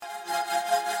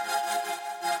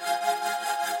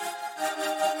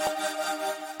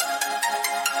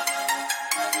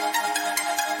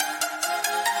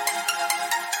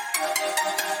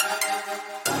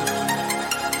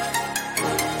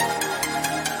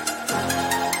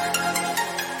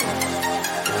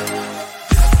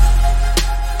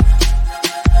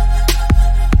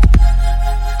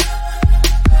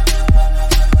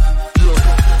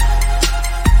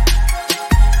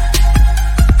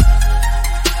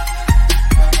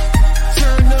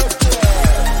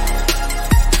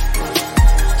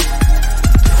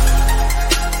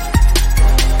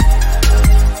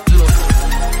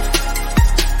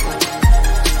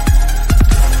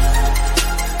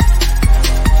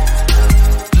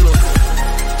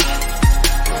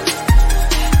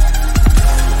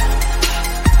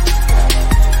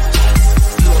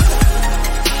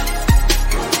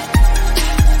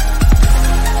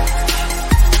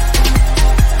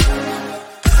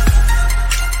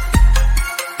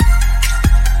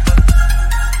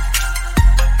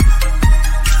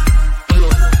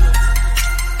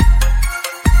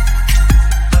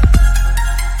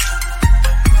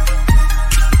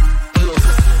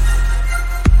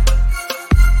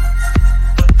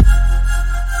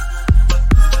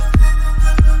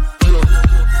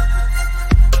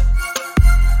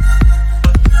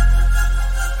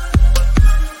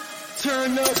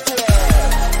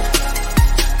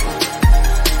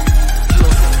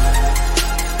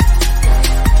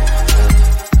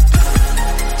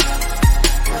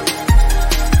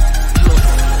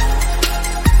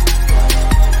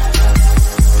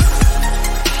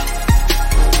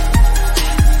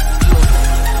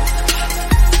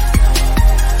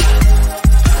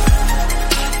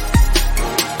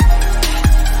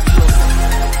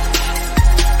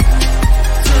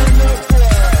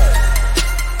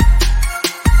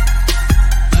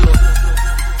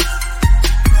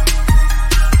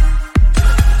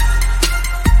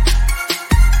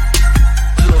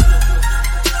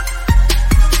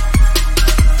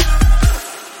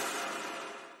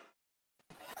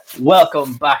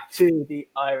Welcome back to the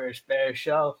Irish Bear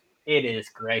Show. It is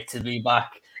great to be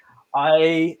back.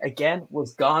 I again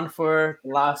was gone for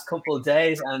the last couple of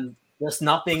days, and just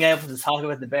not being able to talk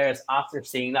about the Bears after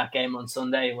seeing that game on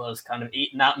Sunday was kind of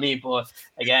eating at me. But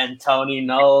again, Tony,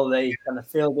 Noel, they kind of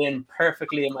filled in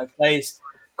perfectly in my place.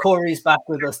 Corey's back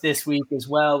with us this week as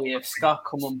well. We have Scott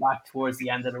coming back towards the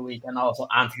end of the week, and also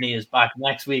Anthony is back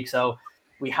next week. So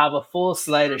we have a full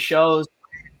slate of shows.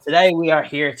 Today, we are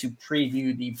here to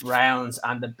preview the Browns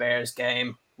and the Bears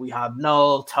game. We have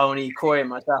Noel, Tony, Corey, and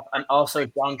myself, and also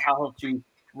John Cahill to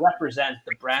represent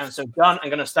the Browns. So, John, I'm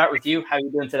going to start with you. How are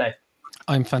you doing today?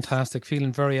 I'm fantastic.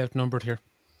 Feeling very outnumbered here.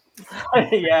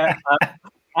 Yeah.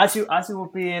 As you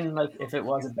would be in, like, if it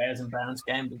was a Bears and Browns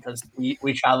game, because we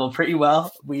travel pretty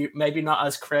well. We maybe not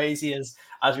as crazy as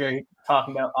we were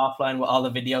talking about offline with all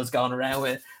the videos going around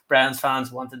with Browns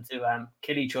fans wanting to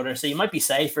kill each other. So you might be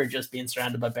safer just being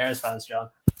surrounded by Bears fans, John.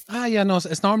 Yeah, no,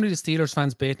 it's normally the Steelers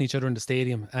fans baiting each other in the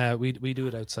stadium. We do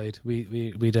it outside. We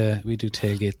do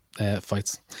tailgate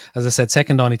fights. As I said,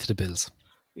 second only to the Bills.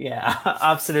 Yeah,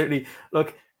 absolutely.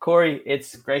 Look, Corey,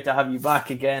 it's great to have you back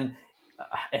again.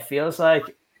 It feels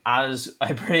like as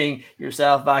I bring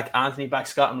yourself back, Anthony back,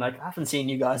 Scott, I'm like, I haven't seen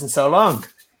you guys in so long.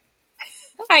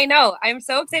 I know. I'm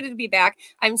so excited to be back.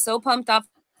 I'm so pumped off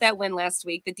that win last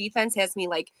week. The defense has me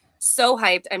like so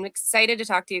hyped. I'm excited to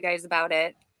talk to you guys about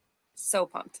it. So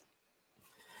pumped.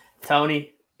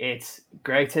 Tony, it's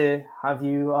great to have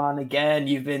you on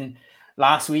again.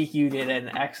 Last week you did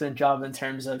an excellent job in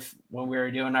terms of when we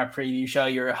were doing our preview show.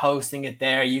 You were hosting it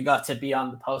there. You got to be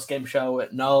on the post-game show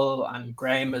with Noel and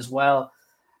Graham as well.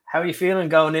 How are you feeling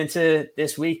going into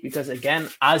this week? Because again,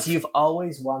 as you've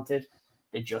always wanted,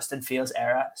 the Justin Fields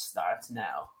era starts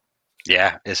now.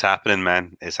 Yeah, it's happening,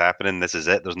 man. It's happening. This is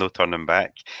it. There's no turning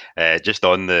back. Just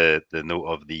on the note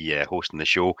of the hosting the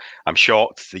show, I'm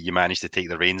shocked that you managed to take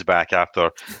the reins back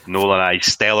after Noel and I's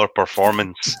stellar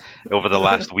performance over the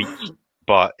last week.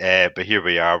 But here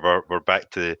we are. We're back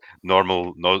to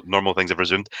normal things have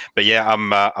resumed. But yeah,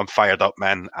 I'm fired up,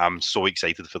 man. I'm so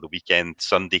excited for the weekend.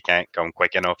 Sunday can't come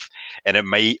quick enough, and it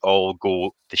might all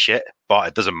go to shit, but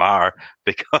it doesn't matter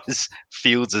because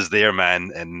Fields is there,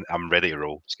 man, and I'm ready to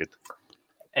roll. It's good.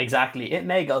 Exactly. It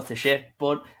may go to shit,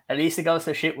 but at least it goes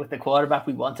to shit with the quarterback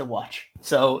we want to watch.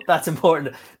 So that's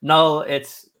important. No,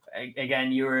 it's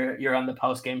again, you're on the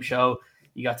post game show.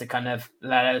 You got to kind of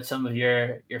let out some of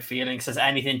your feelings. Has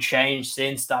anything changed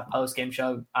since that post-game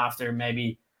show after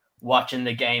maybe watching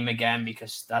the game again?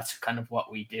 Because that's kind of what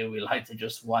we do. We like to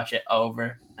just watch it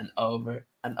over and over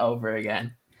and over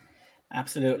again.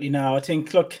 Absolutely. No, I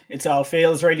think, look, it's all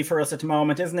feels really for us at the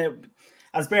moment, isn't it?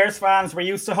 As Bears fans, we're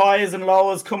used to highs and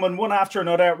lows coming one after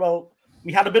another. Well,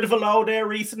 we had a bit of a low there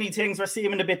recently. Things were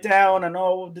seeming a bit down.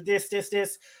 And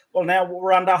this. Well, now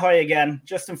we're on that high again.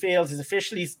 Justin Fields is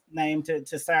officially named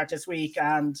to start this week.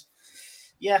 And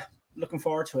yeah, looking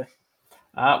forward to it.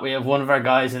 We have one of our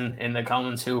guys in the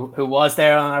comments who was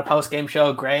there on our post-game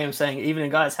show, Graham, saying,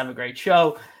 "Evening, guys, have a great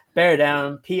show. Bear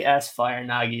down. P.S. Fire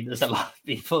Nagy." There's a lot of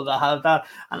people that have that.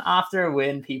 And after a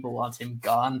win, people want him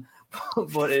gone.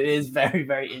 But it is very,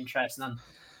 very interesting and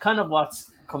kind of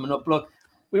what's coming up. Look,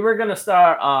 we were going to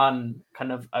start on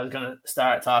I was going to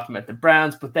start talking about the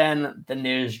Browns, but then the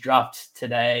news dropped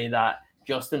today that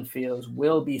Justin Fields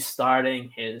will be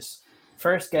starting his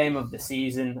first game of the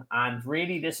season. And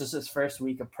really, this is his first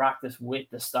week of practice with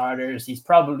the starters. He's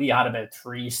probably had about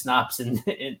 3 snaps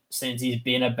since he's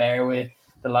been a Bear with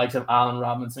the likes of Allen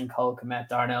Robinson, Cole Kmet,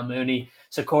 Darnell Mooney.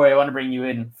 So, Corey, I want to bring you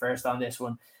in first on this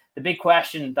one. The big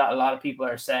question that a lot of people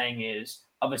are saying is,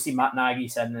 obviously, Matt Nagy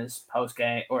said in his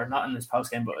post-game, or not in his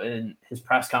post-game, but in his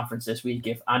press conference this week,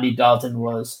 if Andy Dalton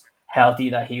was healthy,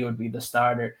 that he would be the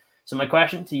starter. So my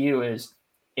question to you is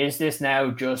this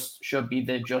now should be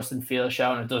the Justin Fields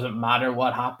show, and it doesn't matter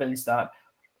what happens, that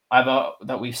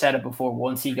we've said it before,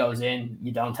 once he goes in,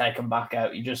 you don't take him back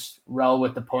out. You just roll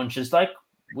with the punches, like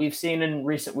we've seen in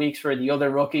recent weeks for the other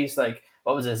rookies. Like,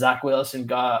 what was it? Zach Wilson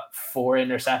got 4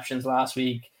 interceptions last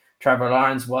week. Trevor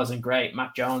Lawrence wasn't great.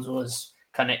 Mac Jones was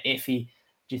kind of iffy.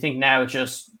 Do you think now it's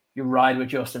just you ride with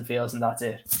Justin Fields and that's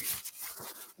it?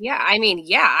 Yeah, I mean,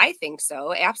 yeah, I think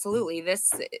so. Absolutely.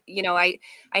 This, I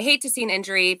hate to see an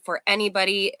injury for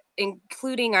anybody,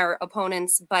 including our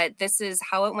opponents, but this is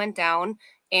how it went down.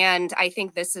 And I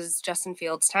think this is Justin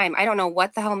Fields' time. I don't know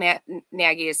what the hell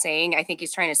Nagy is saying. I think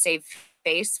he's trying to save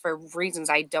face for reasons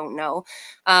I don't know.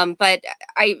 But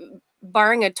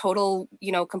barring a total,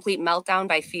 complete meltdown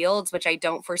by Fields, which I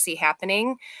don't foresee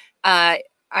happening,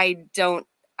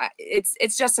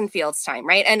 it's Justin Fields' time,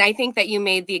 right? And I think that you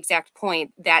made the exact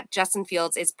point that Justin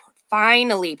Fields is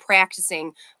finally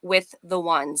practicing with the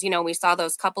ones. We saw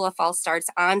those couple of false starts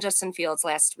on Justin Fields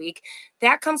last week.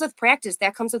 That comes with practice.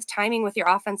 That comes with timing with your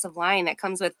offensive line. That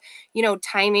comes with,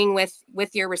 timing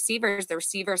with your receivers. The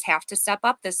receivers have to step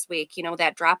up this week.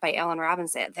 That drop by Allen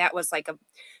Robinson, that was like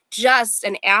just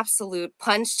an absolute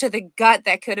punch to the gut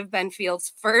that could have been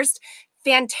Fields' first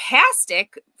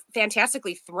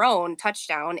fantastically thrown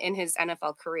touchdown in his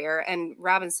NFL career, and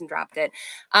Robinson dropped it.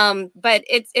 But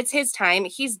it's his time.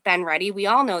 He's been ready. We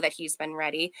all know that he's been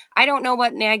ready. I don't know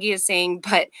what Nagy is saying,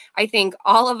 but I think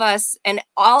all of us and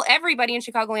everybody in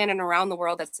Chicagoland and around the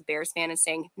world that's a Bears fan is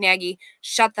saying, Nagy,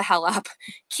 shut the hell up.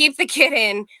 Keep the kid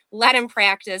in. Let him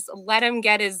practice. Let him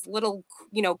get his little,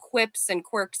 quips and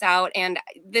quirks out. And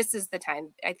this is the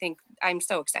time. I think I'm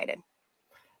so excited.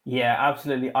 Yeah,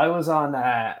 absolutely. I was on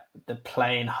the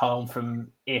plane home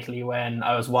from Italy when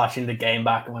I was watching the game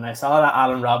back, and when I saw that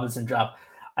Allen Robinson drop,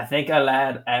 I think I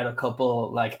let out a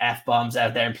couple like F-bombs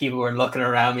out there and people were looking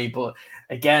around me. But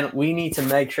again, we need to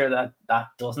make sure that that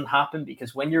doesn't happen,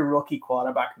 because when your rookie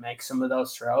quarterback makes some of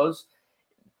those throws,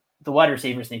 the wide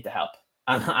receivers need to help.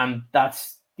 And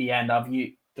that's the end of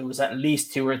you. There was at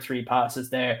least 2 or 3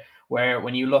 passes there where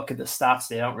when you look at the stats,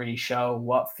 they don't really show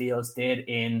what Fields did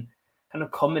in kind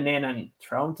of coming in and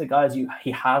throwing to guys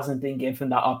he hasn't been given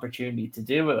that opportunity to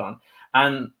do it on.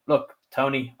 And look,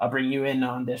 Tony, I'll bring you in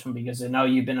on this one because I know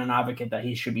you've been an advocate that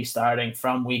he should be starting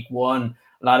from week 1.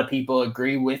 A lot of people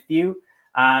agree with you.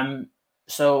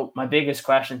 So my biggest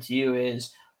question to you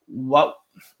is, what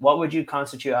would you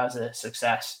constitute as a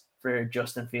success for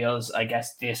Justin Fields, I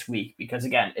guess, this week? Because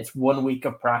again, it's 1 week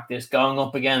of practice going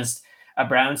up against a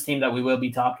Browns team that we will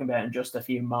be talking about in just a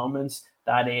few moments.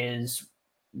 That is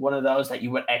one of those that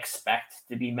you would expect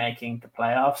to be making the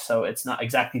playoffs. So it's not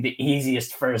exactly the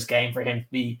easiest first game for him to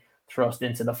be thrust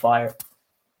into the fire.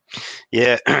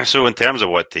 Yeah, so in terms of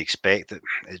what to expect,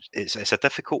 it's a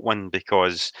difficult one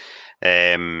because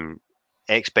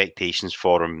expectations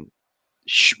for him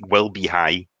will be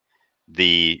high.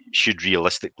 They should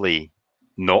realistically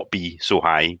not be so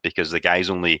high because the guy's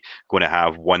only going to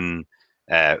have 1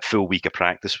 full week of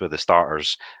practice with the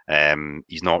starters.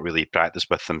 He's not really practiced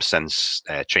with them since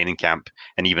training camp,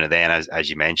 and even then, as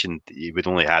you mentioned, he would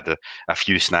only had a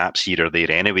few snaps here or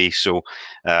there anyway. So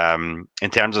in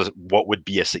terms of what would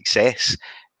be a success,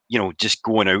 just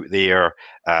going out there,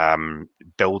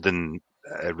 building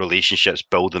relationships,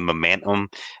 building momentum,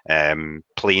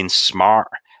 playing smart,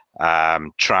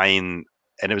 trying,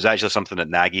 and it was actually something that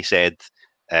Nagy said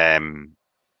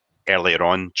earlier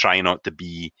on, try not to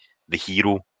be the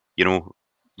hero,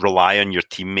 rely on your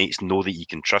teammates, know that you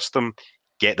can trust them,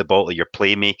 get the ball to your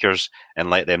playmakers and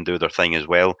let them do their thing as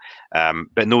well.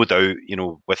 But no doubt,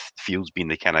 with Fields being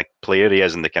the kind of player he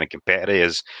is and the kind of competitor he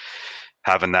is,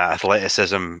 having that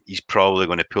athleticism, he's probably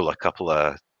going to pull a couple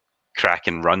of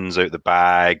cracking runs out the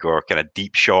bag or kind of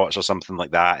deep shots or something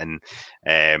like that. And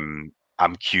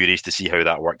I'm curious to see how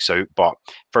that works out. But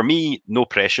for me, no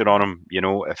pressure on him.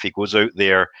 If he goes out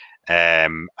there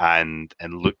and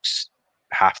looks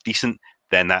half decent,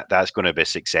 then that's going to be a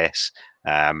success.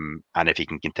 And if he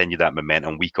can continue that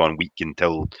momentum week on week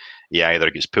until he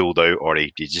either gets pulled out or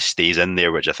he just stays in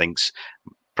there, which I think's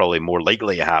probably more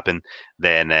likely to happen,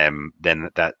 then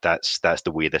that's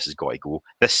the way this has got to go.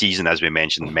 This season, as we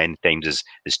mentioned many times,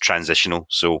 is transitional.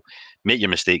 So make your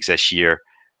mistakes this year,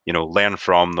 learn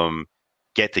from them,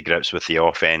 get to grips with the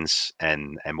offense,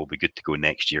 and we'll be good to go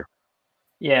next year.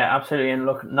 Yeah, absolutely. And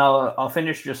look, now I'll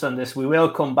finish just on this. We will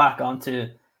come back onto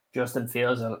Justin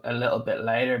Fields a little bit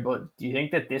later, but do you think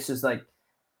that this is like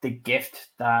the gift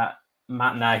that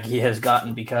Matt Nagy has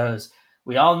gotten? Because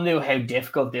we all knew how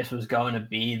difficult this was going to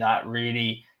be, that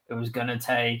really it was going to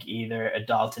take either a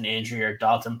Dalton injury or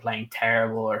Dalton playing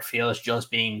terrible or Fields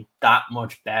just being that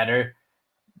much better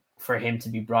for him to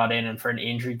be brought in, and for an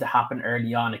injury to happen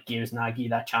early on. It gives Nagy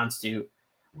that chance to,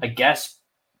 I guess,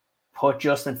 put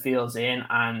Justin Fields in,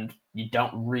 and you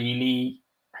don't really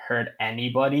hurt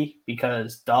anybody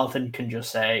because Dalton can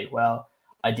just say, well,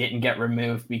 I didn't get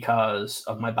removed because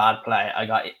of my bad play. I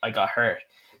got hurt.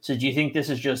 So do you think this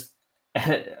is just,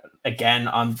 again,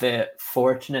 on the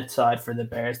fortunate side for the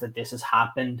Bears, that this has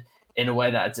happened in a way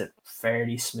that it's a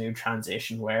fairly smooth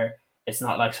transition where it's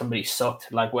not like somebody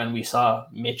sucked like when we saw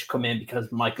Mitch come in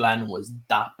because Mike Glennon was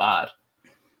that bad?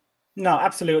 No,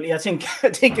 absolutely. I think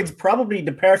it's probably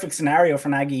the perfect scenario for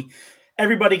Nagy.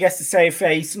 Everybody gets to save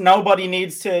face. Nobody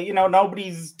needs to,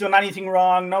 nobody's done anything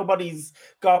wrong. Nobody's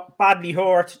got badly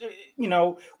hurt.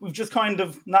 We've just kind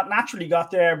of not naturally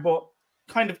got there, but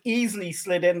kind of easily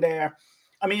slid in there.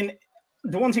 I mean,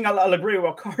 the one thing I'll agree with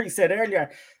what Corey said earlier,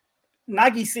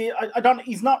 Nagy,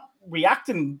 he's not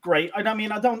reacting great. I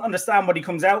mean, I don't understand what he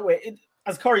comes out with.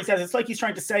 As Corey says, it's like he's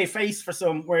trying to save face for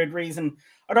some weird reason.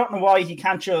 I don't know why he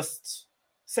can't just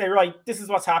say, right, this is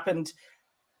what's happened.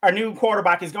 Our new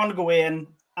quarterback is going to go in,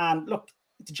 and look,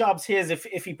 the job's his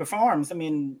if he performs. I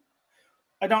mean,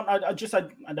 I don't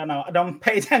know. I don't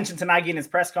pay attention to Nagy in his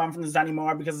press conferences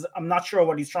anymore because I'm not sure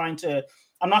what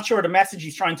I'm not sure the message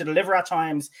he's trying to deliver at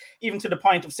times, even to the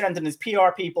point of sending his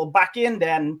PR people back in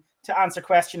then to answer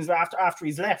questions after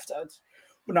he's left.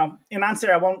 But no, in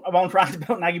answer, I won't rant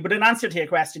about Nagy, but in answer to your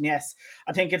question, yes,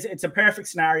 I think it's a perfect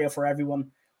scenario for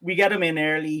everyone. We get him in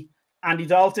early. Andy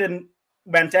Dalton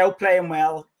went out playing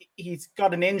well. He's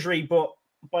got an injury, but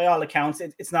by all accounts,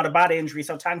 it's not a bad injury.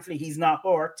 So thankfully, he's not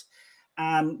hurt.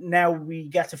 And now we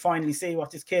get to finally see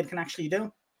what this kid can actually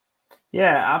do.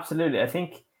 Yeah, absolutely. I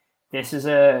think this is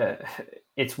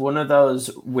it's one of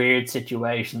those weird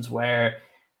situations where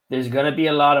there's going to be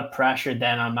a lot of pressure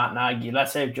then on Matt Nagy.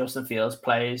 Let's say if Justin Fields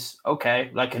plays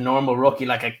okay, like a normal rookie,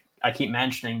 like I keep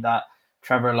mentioning that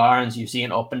Trevor Lawrence, you see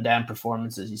in up and down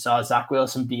performances. You saw Zach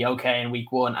Wilson be okay in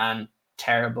week 1 and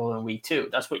terrible in week 2.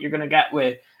 That's what you're going to get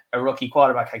with a rookie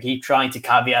quarterback. I keep trying to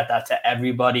caveat that to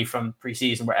everybody from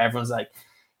preseason where everyone's like,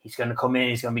 he's going to come in,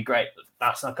 he's going to be great.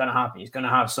 That's not going to happen. He's going to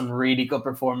have some really good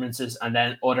performances and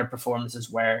then other performances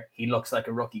where he looks like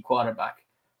a rookie quarterback.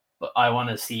 But I want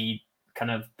to see kind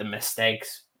of the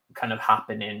mistakes kind of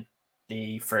happen in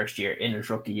the first year, in his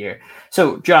rookie year.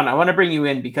 So, John, I want to bring you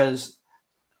in because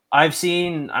I've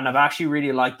seen and I've actually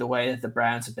really liked the way that the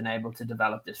Browns have been able to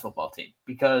develop this football team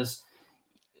because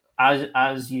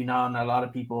as you know, and a lot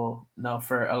of people know,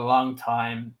 for a long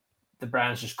time, the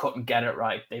Browns just couldn't get it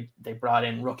right. They brought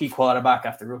in rookie quarterback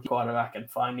after rookie quarterback, and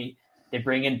finally they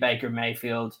bring in Baker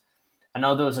Mayfield. I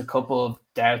know there was a couple of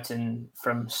doubts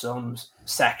from some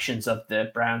sections of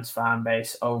the Browns fan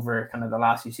base over kind of the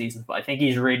last few seasons, but I think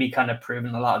he's really kind of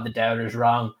proven a lot of the doubters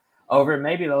wrong over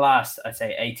maybe the last, I'd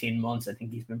say, 18 months. I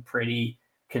think he's been pretty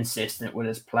consistent with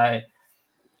his play.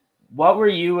 What were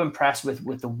you impressed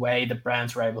with the way the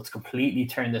Browns were able to completely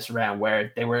turn this around,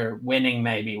 where they were winning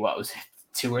maybe,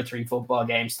 2 or 3 football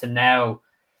games, to now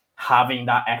having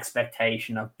that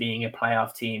expectation of being a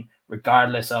playoff team,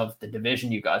 regardless of the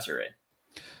division you guys are in?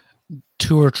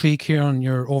 2 or 3, Kieran,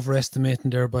 you're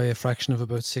overestimating there by a fraction of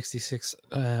about 66%.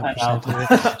 I was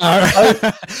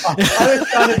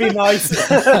trying to be nice.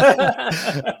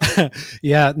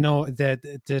 Yeah, no,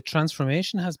 the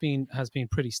transformation has been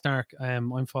pretty stark.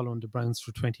 I'm following the Browns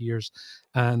for 20 years,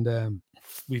 and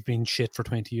we've been shit for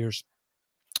 20 years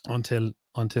until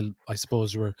I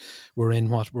suppose we're in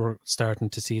what we're starting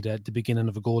to see the beginning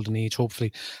of a golden age,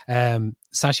 hopefully.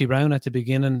 Sashi Brown at the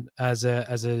beginning as a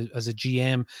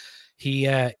GM,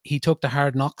 he took the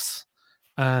hard knocks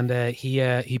and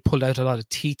he pulled out a lot of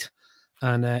teeth,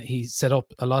 and he set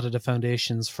up a lot of the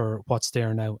foundations for what's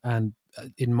there now. And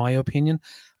in my opinion,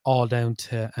 all down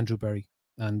to Andrew Berry.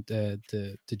 And the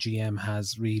GM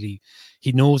has really,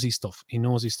 he knows his stuff,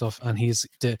 and he's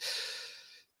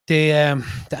the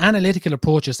analytical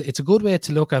approach it's a good way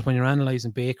to look at when you're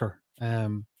analyzing Baker.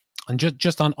 And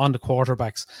just on the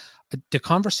quarterbacks, the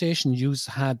conversation you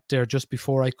had there just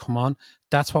before I come on,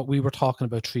 that's what we were talking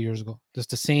about 3 years ago. There's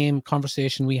the same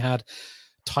conversation we had.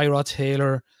 Tyrod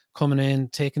Taylor coming in,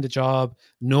 taking the job.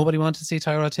 Nobody wanted to see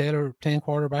Tyrod Taylor playing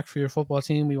quarterback for your football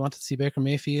team. We wanted to see Baker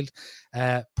Mayfield.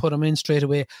 Put him in straight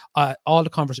away.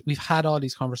 We've had all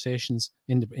these conversations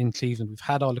in Cleveland. We've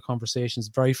had all the conversations.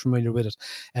 Very familiar with it.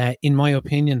 In my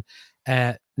opinion,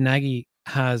 Nagy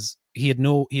had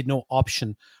no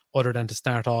option other than to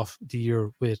start off the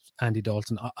year with Andy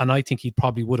Dalton. And I think he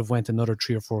probably would have went another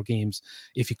 3 or 4 games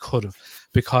if he could have,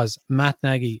 because Matt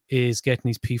Nagy is getting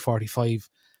his P45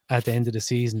 at the end of the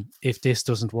season if this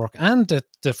doesn't work. And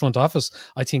the front office,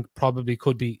 I think, probably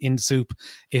could be in the soup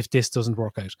if this doesn't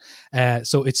work out.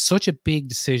 So it's such a big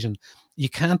decision. You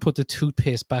can't put the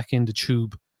toothpaste back in the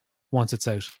tube once it's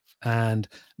out. And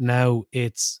now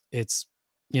it's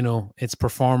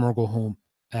perform or go home.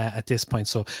 At this point,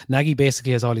 so Nagy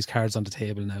basically has all his cards on the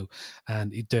table now,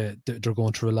 and they're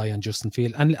going to rely on Justin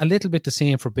Fields, and a little bit the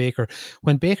same for Baker.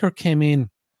 When Baker came in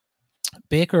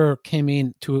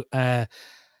to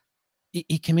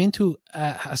he came into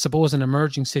I suppose an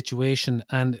emerging situation,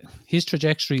 and his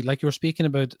trajectory, like you were speaking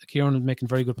about, Kieran was making a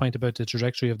very good point about the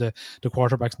trajectory of the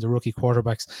quarterbacks and the rookie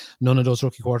quarterbacks. None of those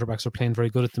rookie quarterbacks are playing very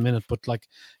good at the minute, but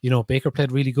Baker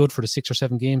played really good for the 6 or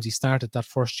 7 games he started that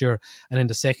first year, and in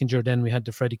the second year then we had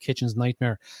the Freddie Kitchens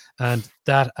nightmare, and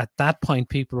that at that point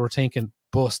people were thinking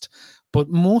bust. But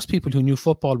most people who knew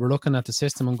football were looking at the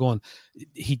system and going,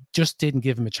 he just didn't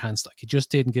give him a chance.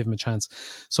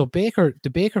 So the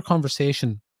Baker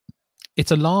conversation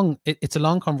it's a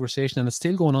long conversation, and it's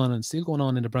still going on,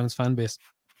 in the Browns fan base.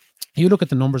 You look at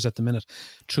the numbers at the minute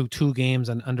through 2 games,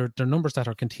 and they're numbers that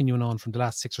are continuing on from the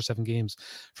last 6 or 7 games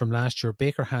from last year.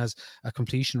 Baker has a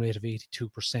completion rate of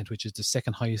 82%, which is the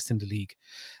second highest in the league.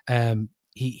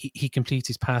 He completes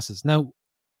his passes. Now,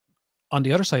 on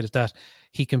the other side of that,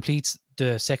 he completes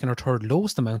the second or third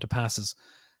lowest amount of passes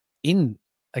in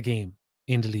a game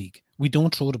in the league. We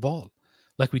don't throw the ball.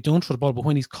 But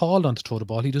when he's called on to throw the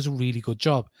ball, he does a really good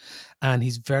job. And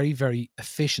he's very, very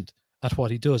efficient at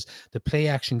what he does. The play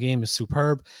action game is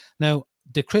superb. Now,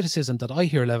 the criticism that I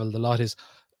hear leveled a lot is,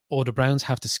 the Browns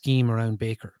have to scheme around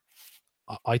Baker.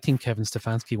 I think Kevin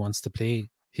Stefanski wants to play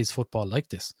his football like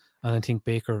this. And I think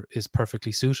Baker is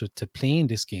perfectly suited to playing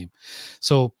this game.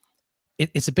 So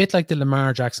it's a bit like the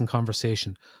Lamar Jackson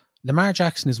conversation. Lamar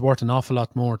Jackson is worth an awful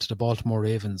lot more to the Baltimore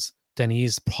Ravens than he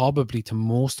is probably to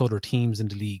most other teams in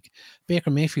the league. Baker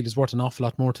Mayfield is worth an awful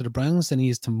lot more to the Browns than he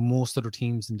is to most other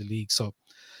teams in the league. So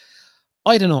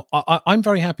I don't know. I'm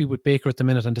very happy with Baker at the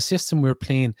minute, and the system we're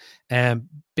playing.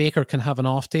 Baker can have an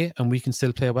off day and we can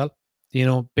still play well.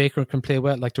 Baker can play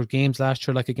well. Like there were games last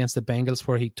year, like against the Bengals,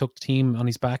 where he took the team on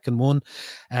his back and won.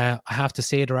 I have to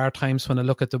say there are times when I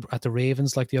look at the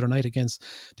Ravens, like the other night against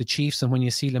the Chiefs, and when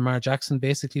you see Lamar Jackson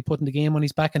basically putting the game on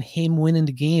his back and him winning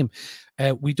the game.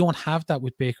 We don't have that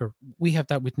with Baker. We have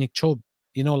that with Nick Chubb.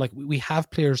 We have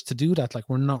players to do that. Like,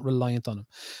 we're not reliant on them.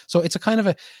 So it's a kind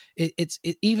of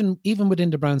even within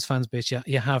the Browns fans base,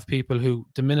 you have people who,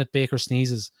 the minute Baker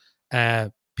sneezes,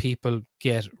 people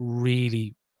get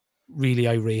really, really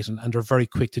irate, and they're very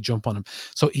quick to jump on him.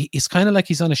 So it's kind of like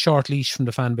he's on a short leash from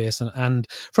the fan base and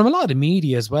from a lot of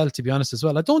media as well, to be honest as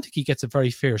well. I don't think he gets a very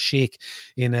fair shake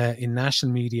in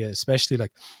national media, especially.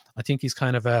 Like, I think he's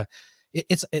kind of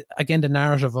again, the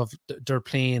narrative of they're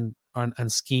playing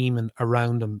and scheming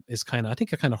around him is I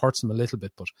think it kind of hurts him a little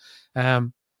bit. But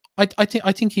I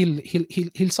think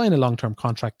he'll sign a long-term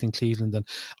contract in Cleveland, and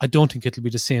I don't think it'll be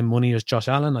the same money as Josh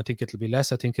Allen. I think it'll be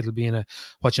less. I think it'll be in a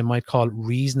what you might call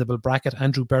reasonable bracket.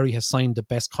 Andrew Berry has signed the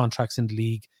best contracts in the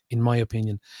league, in my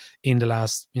opinion, in the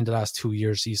last 2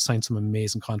 years. He's signed some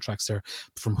amazing contracts there,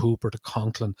 from Hooper to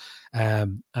Conklin,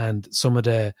 and some of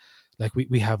the. Like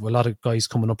we have a lot of guys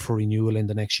coming up for renewal in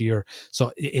the next year.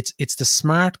 So it's the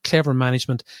smart, clever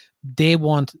management. They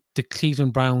want the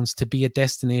Cleveland Browns to be a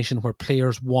destination where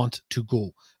players want to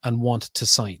go and want to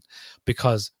sign,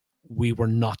 because we were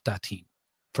not that team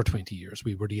for 20 years.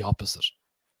 We were the opposite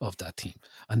of that team.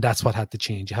 And that's what had to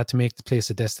change. You had to make the place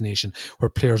a destination where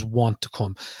players want to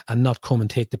come and not come and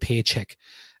take the paycheck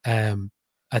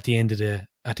at the end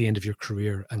of your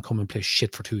career and come and play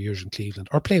shit for 2 years in Cleveland,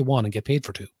 or play 1 and get paid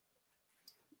for 2.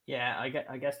 Yeah,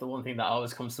 I guess the one thing that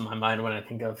always comes to my mind when I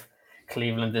think of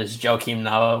Cleveland is Joakim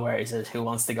Noah, where he says, "Who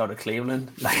wants to go to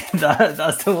Cleveland?" Like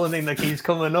that's the one thing that keeps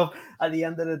coming up at the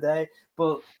end of the day.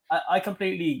 But I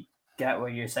completely get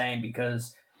what you're saying,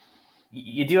 because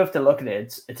you do have to look at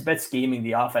it. It's about scheming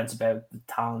the offense, about the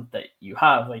talent that you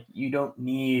have. Like, you don't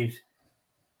need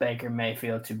Baker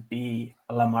Mayfield to be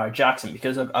a Lamar Jackson,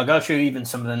 because I'll go through even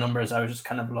some of the numbers. I was just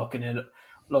kind of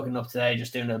looking up today,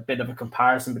 just doing a bit of a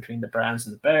comparison between the Browns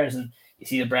and the Bears, and you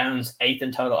see the Browns 8th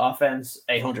in total offense,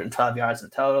 812 yards in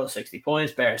total, 60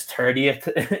 points. Bears 30th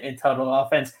in total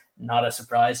offense, not a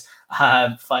surprise.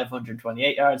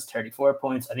 528 yards, 34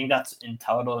 points. I think that's in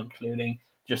total, including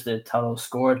just the total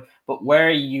scored. But where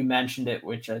you mentioned it,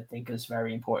 which I think is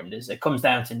very important, is it comes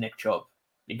down to Nick Chubb,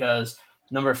 because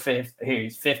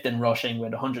he's 5th in rushing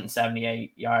with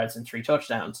 178 yards and 3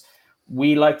 touchdowns.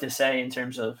 We like to say, in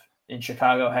terms of in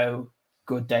Chicago, how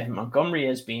good David Montgomery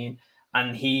has been,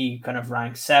 and he kind of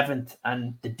ranks 7th,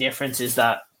 and the difference is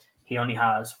that he only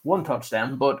has 1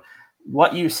 touchdown. But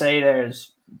what you say there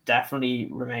is definitely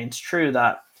remains true,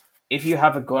 that if you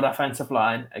have a good offensive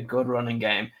line, a good running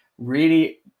game,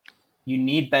 really you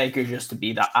need Baker just to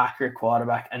be that accurate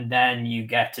quarterback, and then you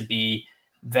get to be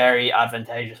very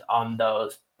advantageous on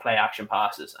those play action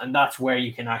passes, and that's where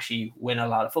you can actually win a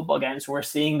lot of football games. We're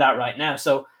seeing that right now.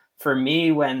 So for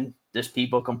me, when there's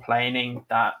people complaining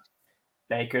that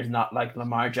Baker's not like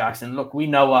Lamar Jackson, look, we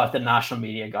know what the national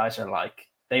media guys are like.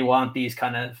 They want these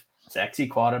kind of sexy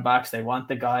quarterbacks. They want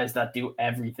the guys that do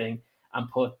everything and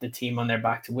put the team on their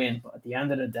back to win. But at the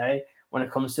end of the day, when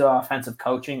it comes to offensive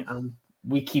coaching, and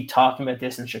we keep talking about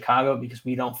this in Chicago because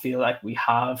we don't feel like we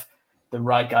have the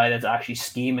right guy that's actually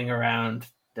scheming around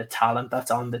the talent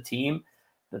that's on the team,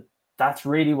 that's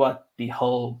really what the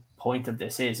whole point of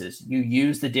this is you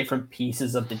use the different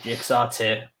pieces of the jigsaw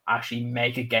to actually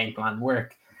make a game plan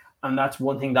work. And that's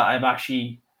one thing that I've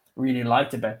actually really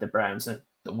liked about the Browns. And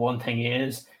the one thing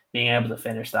is being able to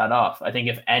finish that off. I think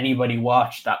if anybody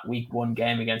watched that week 1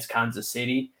 game against Kansas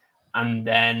City and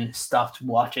then stopped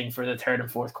watching for the third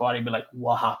and fourth quarter, you'd be like,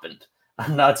 what happened?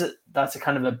 And that's a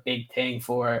kind of a big thing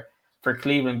for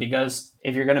Cleveland, because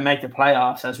if you're going to make the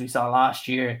playoffs, as we saw last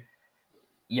year,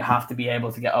 you have to be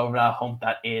able to get over that hump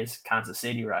that is Kansas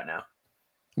City right now.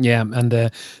 Yeah,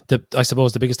 and I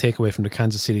suppose the biggest takeaway from the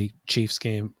Kansas City Chiefs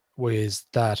game was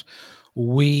that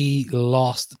we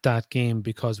lost that game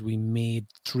because we made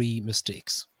 3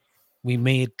 mistakes. We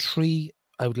made 3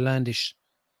 outlandish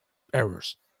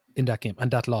errors in that game,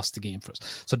 and that lost the game for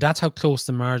us. So that's how close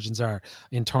the margins are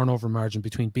in turnover margin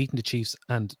between beating the Chiefs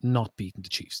and not beating the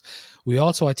Chiefs. We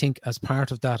also, I think, as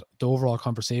part of that, the overall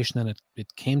conversation, and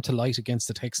it came to light against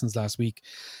the Texans last week,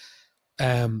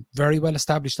 very well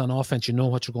established on offense. You know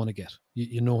what you're going to get.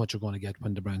 You know what you're going to get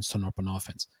when the Browns turn up on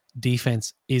offense.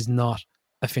 Defense is not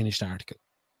a finished article.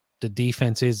 The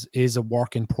defense is a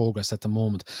work in progress at the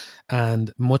moment.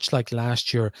 And much like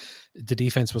last year, the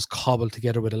defense was cobbled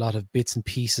together with a lot of bits and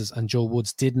pieces, and Joe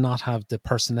Woods did not have the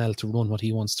personnel to run what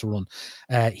he wants to run.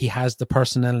 He has the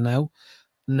personnel now.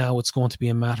 Now it's going to be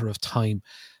a matter of time.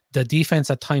 The defense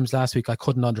at times last week, I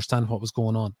couldn't understand what was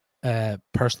going on,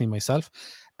 personally myself.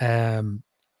 In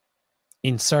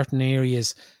certain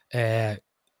areas,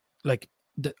 like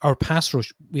our pass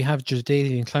rush, we have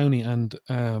Jadeveon Clowney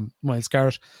and Myles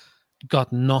Garrett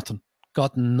got nothing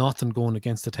going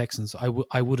against the Texans.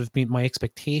 I would have been, my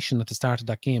expectation at the start of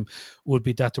that game would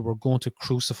be that they were going to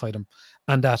crucify them,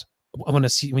 and that when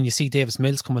you see Davis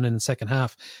Mills coming in the second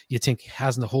half, you think he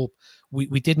hasn't a hope.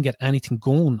 We didn't get anything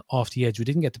going off the edge. We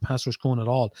didn't get the pass rush going at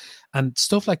all, and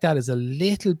stuff like that is a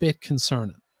little bit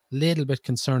concerning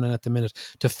at the minute,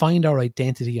 to find our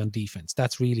identity on defense.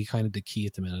 That's really kind of the key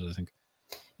at the minute, I think.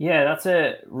 Yeah, that's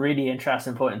a really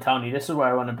interesting point. And Tony, this is where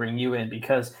I want to bring you in,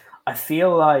 because I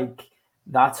feel like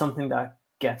that's something that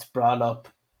gets brought up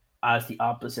as the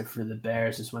opposite for the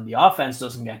Bears, is when the offense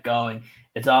doesn't get going,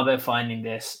 it's all about finding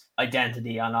this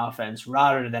identity on offense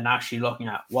rather than actually looking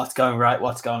at what's going right,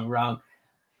 what's going wrong.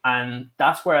 And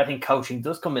that's where I think coaching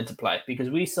does come into play, because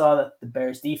we saw that the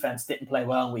Bears defense didn't play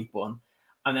well in week 1.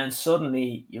 And then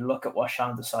suddenly you look at what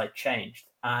Sean Desai changed.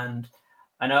 And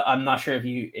I know, I'm not sure if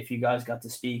you guys got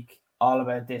to speak all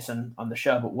about this on the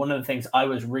show, but one of the things I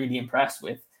was really impressed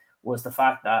with was the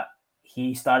fact that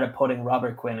he started putting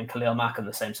Robert Quinn and Khalil Mack on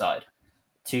the same side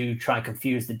to try and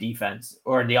confuse the defense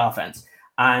or the offense.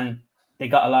 And they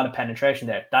got a lot of penetration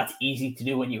there. That's easy to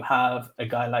do when you have a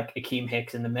guy like Akeem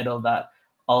Hicks in the middle that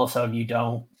also, if you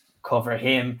don't cover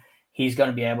him, he's going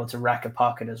to be able to wreck a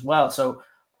pocket as well. So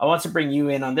I want to bring you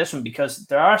in on this one, because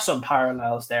there are some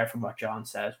parallels there from what John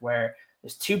says, where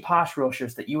there's 2 pass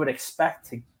rushers that you would expect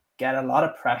to get a lot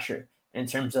of pressure in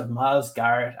terms of Myles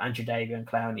Garrett and Jadeveon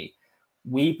Clowney.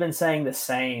 We've been saying the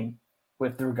same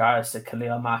with regards to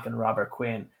Khalil Mack and Robert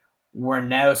Quinn. We're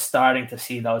now starting to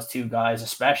see those 2 guys,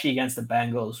 especially against the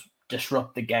Bengals,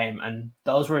 disrupt the game. And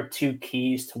those were 2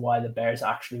 keys to why the Bears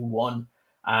actually won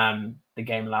the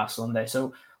game last Sunday.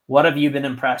 So what have you been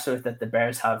impressed with that the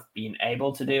Bears have been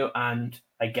able to do? And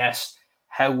I guess,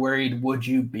 how worried would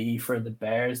you be for the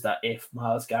Bears that if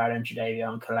Myles Garrett and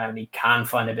Jadeveon Clowney can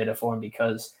find a bit of form?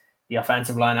 Because the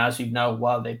offensive line, as we know,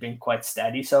 while they've been quite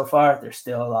steady so far, there's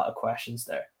still a lot of questions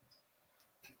there.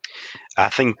 I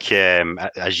think,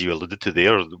 as you alluded to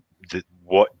there,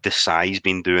 what Desai's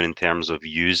been doing in terms of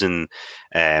using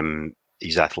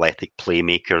his athletic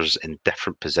playmakers in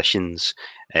different positions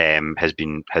has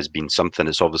been something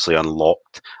that's obviously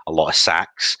unlocked a lot of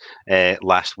sacks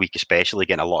last week, especially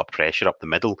getting a lot of pressure up the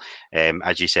middle.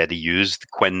 As you said, he used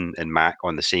Quinn and Mack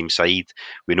on the same side.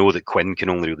 We know that Quinn can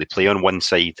only really play on one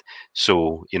side,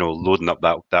 so loading up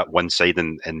that one side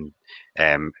and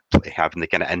having the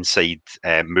kind of inside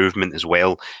movement as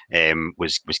well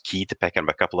was key to picking up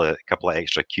a couple of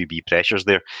extra QB pressures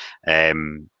there.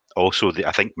 Also,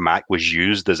 I think Mack was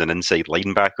used as an inside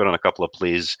linebacker on a couple of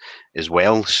plays as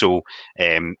well. So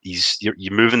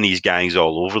you're moving these guys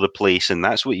all over the place, and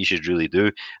that's what you should really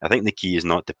do. I think the key is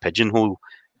not to pigeonhole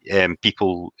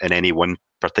people in any one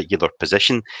particular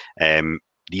position.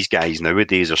 These guys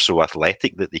nowadays are so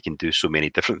athletic that they can do so many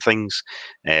different things.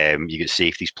 You get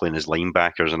safeties playing as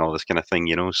linebackers and all this kind of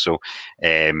thing, So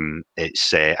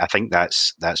it's I think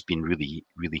that's been really,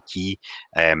 really key.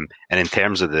 And in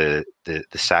terms of the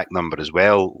sack number as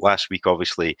well, last week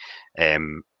obviously.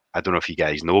 I don't know if you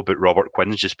guys know, but Robert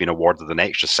Quinn's just been awarded an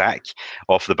extra sack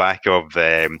off the back of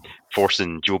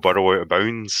forcing Joe Burrow out of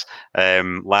bounds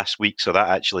last week. So that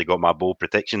actually got my bold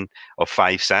prediction of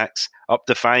 5 sacks up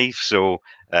to 5. So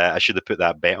I should have put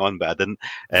that bet on, but I didn't.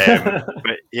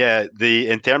 But yeah,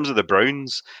 in terms of the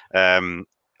Browns,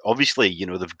 obviously,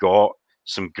 they've got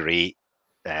some great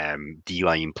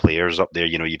D-line players up there.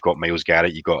 You know, you've got Myles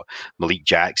Garrett, you've got Malik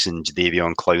Jackson,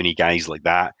 Jadeveon Clowney, guys like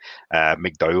that,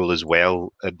 McDowell as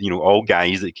well. You know, all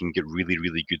guys that can get really,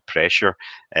 really good pressure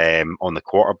on the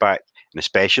quarterback. And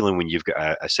especially when you've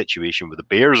got a situation with the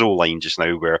Bears O-line just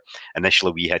now, where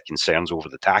initially we had concerns over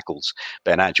the tackles,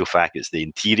 but in actual fact, it's the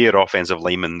interior offensive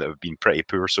linemen that have been pretty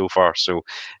poor so far. So,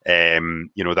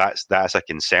 you know, that's a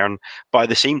concern. But at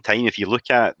the same time, if you look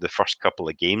at the first couple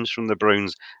of games from the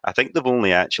Browns, I think they've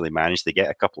only actually managed to get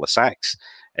a couple of sacks.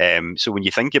 So when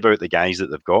you think about the guys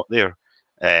that they've got there,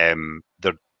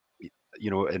 they're, you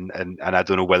know, and I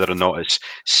don't know whether or not it's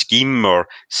scheme or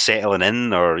settling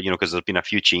in, or, you know, because there's been a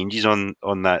few changes on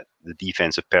that, the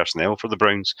defensive personnel for the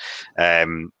Browns.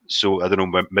 So I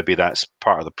don't know, maybe that's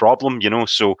part of the problem, you know.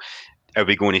 So are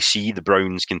we going to see the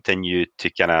Browns continue to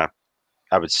kind of,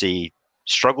 I would say,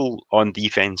 struggle on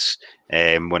defense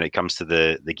when it comes to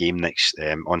the game next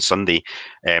on Sunday,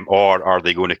 or are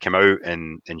they going to come out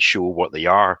and show what they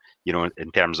are, you know,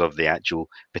 in terms of the actual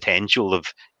potential of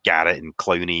Garrett and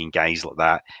Clowney and guys like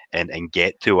that, and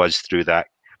get to us through that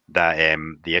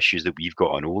the issues that we've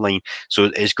got on O-line.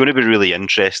 So it's going to be really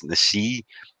interesting to see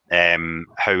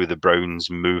how the Browns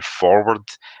move forward,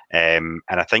 and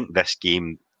I think this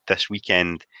game this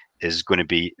weekend is going to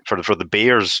be for the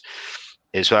Bears.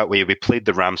 It's that way. We played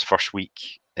the Rams first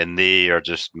week, and they are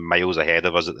just miles ahead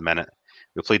of us at the minute.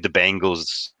 We played the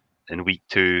Bengals in week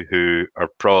 2, who are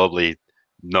probably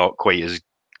not quite as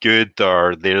good,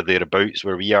 or they're thereabouts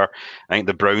where we are. I think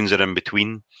the Browns are in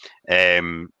between.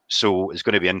 So it's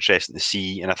going to be interesting to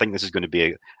see, and I think this is going to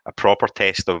be a proper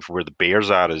test of where the Bears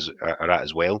are at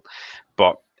as well.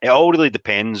 But it all really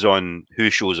depends on who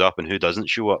shows up and who doesn't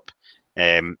show up.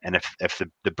 And if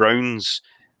the Browns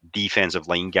defensive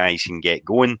line guys can get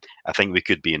going, I think we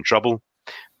could be in trouble.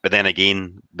 But then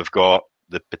again, we've got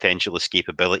the potential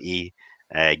escapability,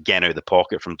 getting out of the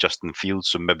pocket from Justin Fields,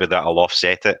 so maybe that'll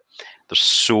offset it. There's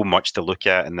so much to look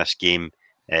at in this game,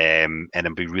 and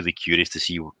I'd be really curious to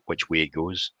see which way it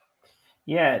goes.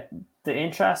 Yeah, the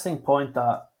interesting point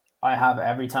that I have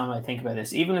every time I think about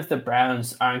this, even if the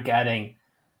Browns aren't getting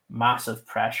massive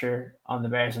pressure on the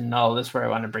Bears, and no, this is where I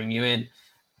want to bring you in,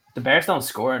 the Bears don't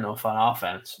score enough on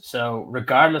offense. So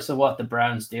regardless of what the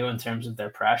Browns do in terms of their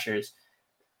pressures,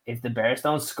 if the Bears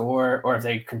don't score, or if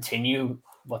they continue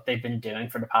what they've been doing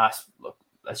for the past, look,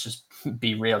 let's just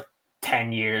be real,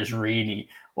 10 years really,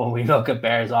 when we look at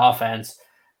Bears offense,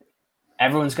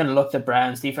 everyone's going to look at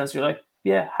Browns defense and be like,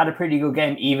 yeah, had a pretty good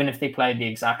game, even if they played the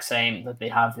exact same that they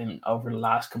have been over the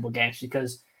last couple of games,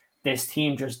 because this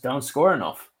team just don't score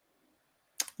enough.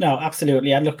 No,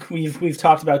 absolutely. And look, we've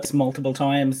talked about this multiple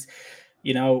times.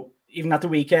 You know, even at the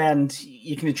weekend,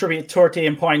 you can attribute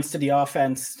 13 points to the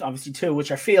offense, obviously 2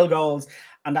 which are field goals,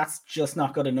 and that's just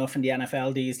not good enough in the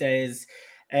NFL these days.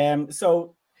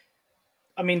 So,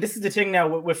 I mean, this is the thing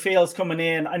now with Fields coming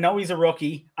in. I know he's a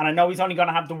rookie, and I know he's only going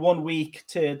to have the 1 week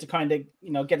to kind of,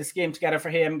 you know, get a scheme together for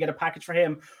him, get a package for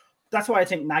him. That's why I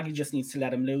think Nagy just needs to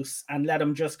let him loose and let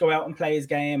him just go out and play his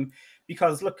game,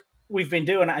 because look, we've been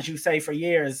doing it, as you say, for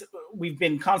years. We've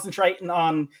been concentrating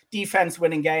on defense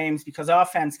winning games because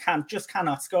offense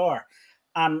cannot score.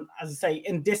 And as I say,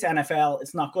 in this NFL,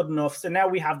 it's not good enough. So now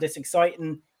we have this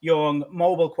exciting, young,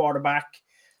 mobile quarterback.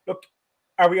 Look,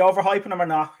 are we overhyping him or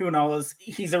not? Who knows?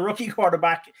 He's a rookie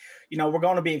quarterback. You know, we're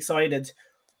going to be excited.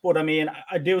 But I mean,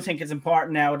 I do think it's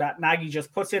important now that Nagy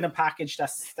just puts in a package that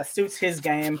suits his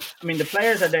game. I mean, the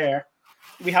players are there.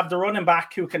 We have the running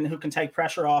back who can take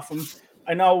pressure off him.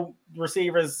 I know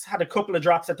receivers had a couple of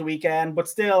drops at the weekend, but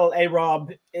still,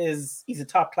 A-Rob he's a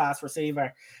top class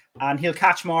receiver, and he'll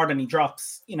catch more than he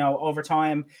drops, you know, over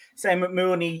time. Same with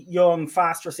Mooney, young,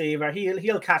 fast receiver.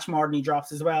 He'll catch more than he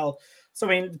drops as well. So, I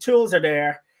mean, the tools are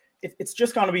there. It's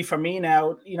just going to be for me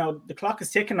now. You know, the clock is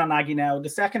ticking on Nagy now. The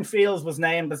second Fields was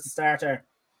named as the starter,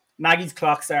 Nagy's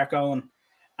clock start going.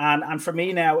 And for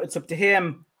me now, it's up to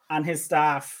him and his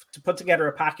staff to put together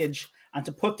a package and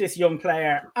to put this young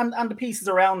player and the pieces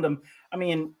around them. I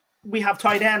mean, we have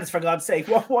tight ends, for God's sake.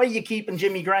 Why are you keeping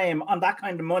Jimmy Graham on that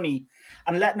kind of money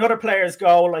and letting other players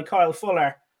go like Kyle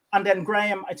Fuller? And then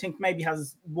Graham, I think, maybe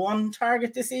has 1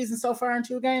 target this season so far in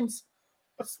 2 games.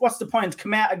 What's the point?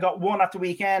 Komet got 1 at the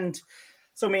weekend.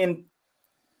 So, I mean,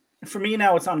 for me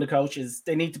now, it's on the coaches.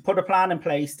 They need to put a plan in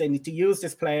place. They need to use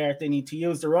this player. They need to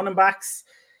use the running backs,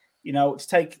 you know, to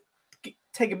take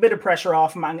a bit of pressure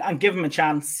off him and give him a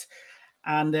chance.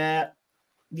 And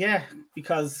yeah,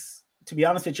 because to be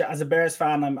honest with you, as a Bears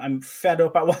fan, I'm fed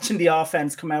up at watching the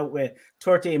offense come out with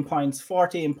 13 points,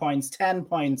 14 points, 10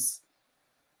 points.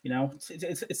 You know,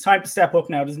 it's time to step up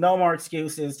now. There's no more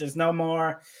excuses. There's no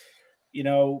more, you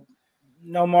know,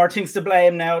 no more things to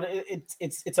blame now.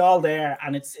 It's all there,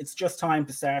 and it's just time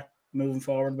to start moving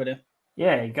forward with it.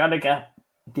 Yeah, you got to get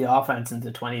the offense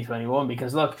into 2021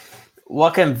 because look,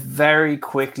 what can very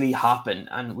quickly happen,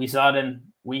 and we saw it in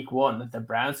week 1 that the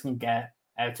Browns can get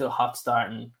out to a hot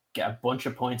start and get a bunch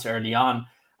of points early on.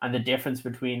 And the difference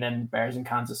between then Bears and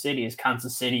Kansas City is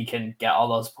Kansas City can get all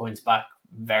those points back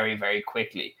very, very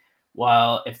quickly.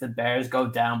 While if the Bears go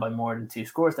down by more than 2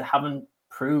 scores, they haven't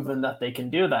proven that they can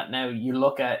do that. Now, you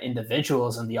look at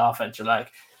individuals in the offense, you're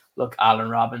like, look, Allen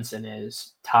Robinson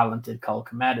is talented. Cole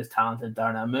Kmet is talented.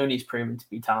 Darnell Mooney's proven to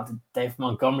be talented. Dave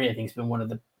Montgomery, I think, has been one of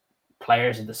the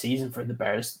players of the season for the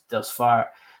Bears thus far.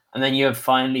 And then you have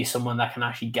finally someone that can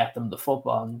actually get them the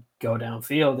football and go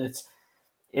downfield.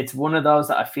 It's one of those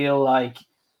that I feel like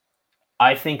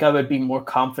I think I would be more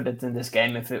confident in this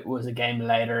game if it was a game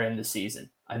later in the season.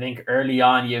 I think early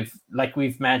on, like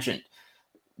we've mentioned,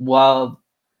 while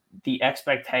the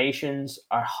expectations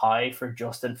are high for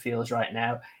Justin Fields right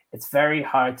now, it's very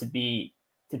hard to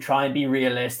try and be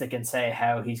realistic and say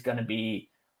how he's going to be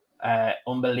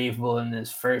unbelievable in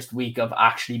his first week of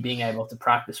actually being able to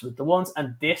practice with the ones.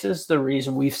 And this is the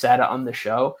reason we've said it on the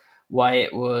show, why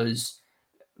it was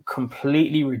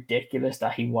completely ridiculous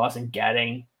that he wasn't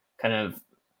getting all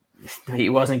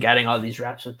these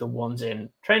reps with the ones in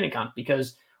training camp,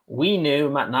 because we knew,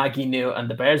 Matt Nagy knew, and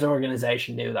the Bears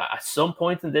organization knew that at some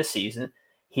point in this season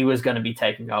he was going to be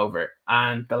taking over.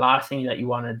 And the last thing that you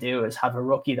want to do is have a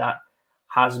rookie that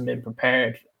hasn't been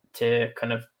prepared to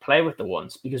kind of play with the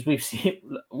ones, because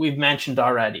we've mentioned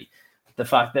already the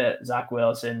fact that Zach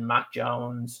Wilson, Mac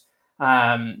Jones,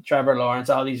 Trevor Lawrence,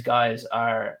 all these guys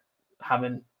are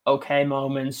having okay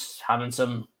moments, having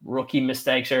some rookie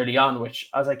mistakes early on, which,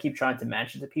 as I keep trying to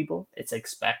mention to people, it's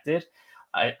expected.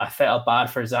 I felt bad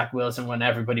for Zach Wilson when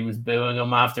everybody was booing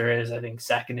him after his, I think,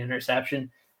 second interception.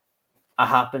 It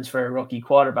happens for a rookie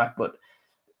quarterback, but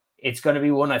it's going to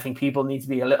be one I think people need to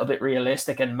be a little bit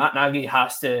realistic, and Matt Nagy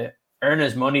has to earn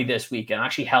his money this week and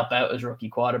actually help out his rookie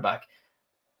quarterback.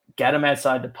 Get him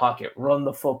outside the pocket, run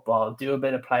the football, do a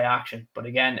bit of play action. But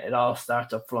again, it all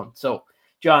starts up front. So,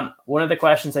 John, one of the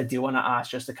questions I do want to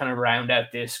ask, just to kind of round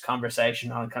out this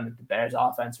conversation on kind of the Bears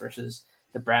offense versus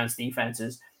the Browns defense,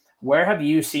 is where have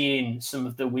you seen some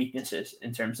of the weaknesses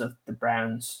in terms of the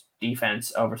Browns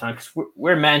defense over time? Because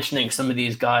we're mentioning some of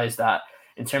these guys that,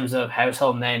 in terms of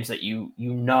household names that you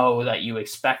know that you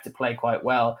expect to play quite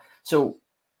well. So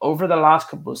over the last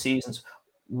couple of seasons,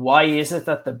 why is it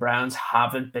that the Browns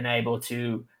haven't been able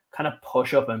to kind of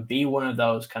push up and be one of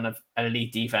those kind of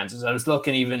elite defenses? I was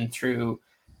looking even through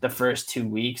the first 2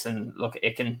 weeks, and look,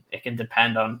 it can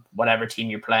depend on whatever team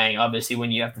you're playing. Obviously,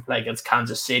 when you have to play against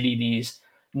Kansas City, these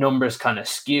numbers kind of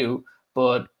skew.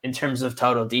 But in terms of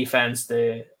total defense,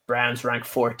 the Browns rank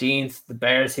 14th. The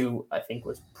Bears, who I think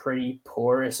was pretty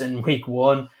porous in week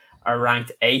 1, are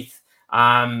ranked 8th.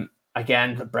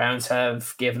 Again, the Browns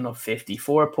have given up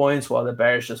 54 points while the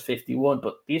Bears just 51.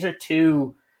 But these are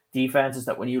two defenses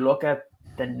that, when you look at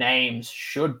the names,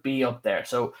 should be up there.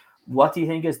 So what do you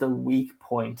think is the weak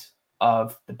point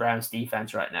of the Browns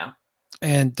defense right now?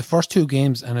 And the first 2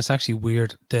 games, and it's actually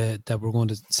weird that we're going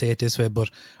to say it this way, but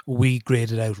we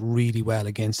graded out really well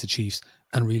against the Chiefs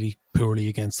and really poorly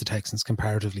against the Texans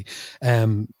comparatively.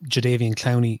 Jadeveon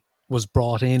Clowney was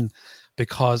brought in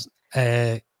because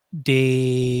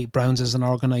the Browns as an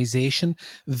organization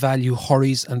value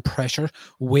hurries and pressure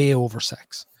way over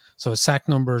sacks. So sack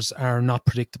numbers are not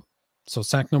predictable. So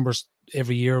sack numbers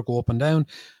every year go up and down,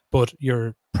 but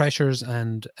your pressures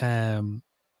and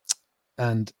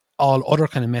all other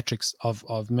kind of metrics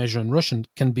of measuring rushing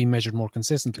can be measured more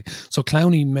consistently. So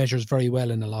Clowney measures very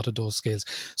well in a lot of those scales.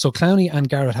 So Clowney and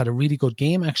Garrett had a really good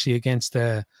game actually against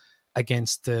the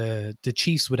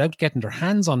Chiefs without getting their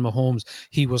hands on Mahomes.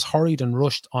 He was hurried and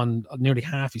rushed on nearly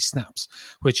half his snaps,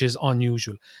 which is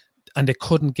unusual. And they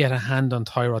couldn't get a hand on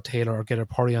Tyrod Taylor or get a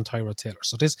hurry on Tyrod Taylor.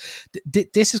 So this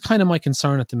is kind of my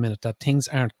concern at the minute, that things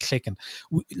aren't clicking.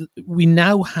 We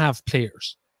now have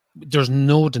players. There's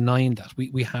no denying that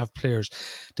we have players.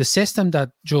 The system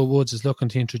that Joe Woods is looking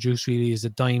to introduce really is a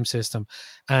dime system,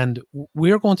 and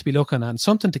we're going to be looking at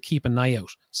something to keep an eye out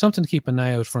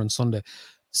for on Sunday.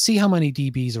 See how many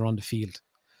DBs are on the field.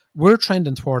 We're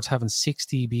trending towards having 6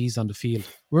 DBs on the field.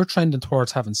 We're trending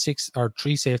towards having 6 or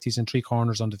 3 safeties and 3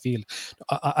 corners on the field.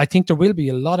 I think there will be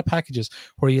a lot of packages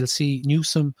where you'll see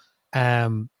Newsome,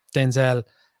 Denzel,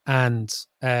 and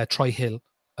Troy Hill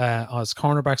as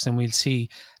cornerbacks, and we'll see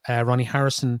Ronnie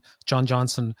Harrison, John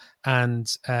Johnson,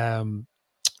 and Grant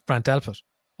Delpit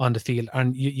on the field,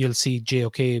 and you'll see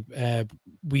JOK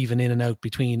weaving in and out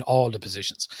between all the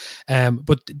positions.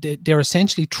 But they're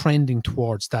essentially trending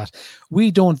towards that.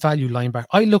 We don't value linebacker.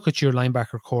 I look at your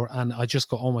linebacker core and I just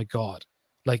go, oh my God.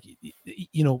 Like,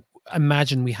 you know,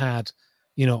 imagine we had,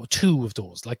 you know, two of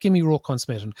those. Like, give me Roquan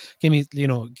Smith and give me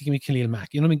Khalil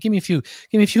Mack. You know what I mean? Give me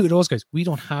a few of those guys. We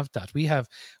don't have that. We have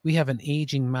an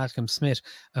aging Malcolm Smith,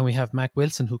 and we have Mac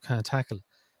Wilson who can't tackle.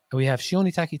 And we have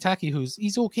Shione Taki,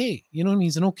 he's okay. You know what I mean?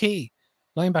 He's an okay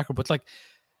linebacker. But like,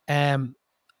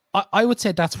 I would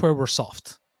say that's where we're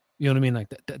soft. You know what I mean? Like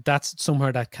that's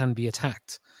somewhere that can be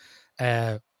attacked.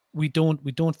 We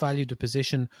don't value the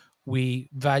position. We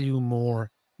value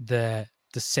more the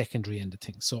secondary end of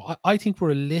things. So I think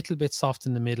we're a little bit soft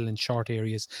in the middle in short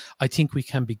areas. I think we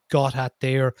can be got at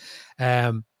there.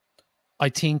 I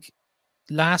think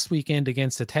last weekend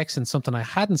against the Texans, something I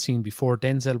hadn't seen before,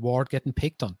 Denzel Ward getting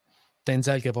picked on.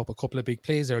 Denzel gave up a couple of big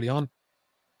plays early on.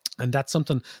 And that's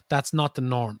something that's not the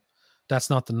norm. That's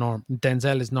not the norm.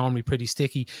 Denzel is normally pretty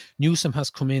sticky. Newsome has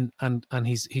come in and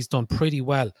he's done pretty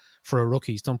well for a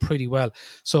rookie. He's done pretty well.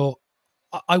 So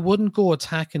I wouldn't go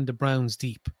attacking the Browns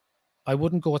deep. I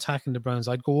wouldn't go attacking the Browns.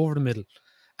 I'd go over the middle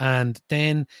and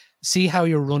then see how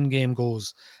your run game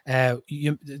goes.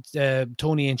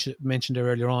 Tony mentioned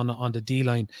earlier on the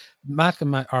D-line. Malik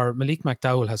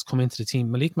McDowell has come into the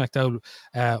team. Malik McDowell,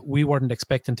 we weren't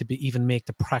expecting to even make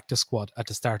the practice squad at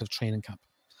the start of training camp.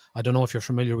 I don't know if you're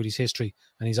familiar with his history,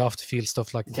 and he's off the field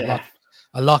stuff like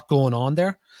a lot going on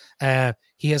there.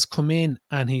 He has come in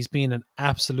and he's been an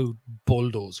absolute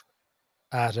bulldozer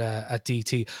at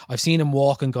DT. I've seen him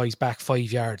walking guys back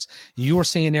 5 yards. You were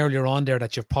saying earlier on there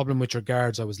that you have a problem with your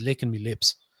guards. I was licking my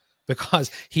lips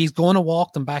because he's going to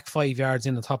walk them back 5 yards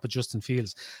in the top of Justin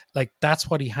Fields. Like, that's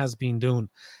what he has been doing.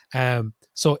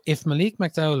 So if Malik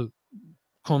McDowell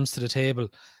comes to the table,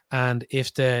 and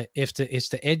if the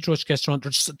edge rush gets run,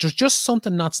 there's just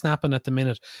something not snapping at the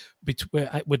minute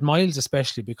with Miles,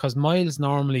 especially because Miles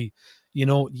normally, you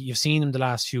know, you've seen him the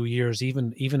last few years,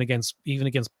 even against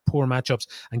poor matchups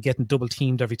and getting double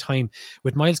teamed every time.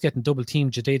 With Miles getting double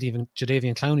teamed, Jadeveon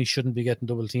Clowney shouldn't be getting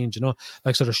double teamed, you know,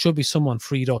 like, so there should be someone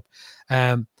freed up.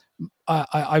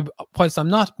 I whilst I'm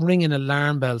not ringing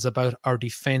alarm bells about our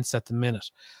defense at the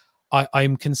minute,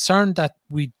 I'm concerned that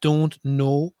we don't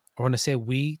know. Or when I say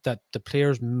we, that the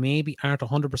players maybe aren't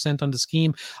 100% on the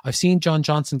scheme. I've seen John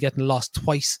Johnson getting lost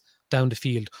twice down the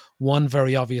field. One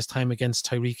very obvious time against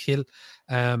Tyreek Hill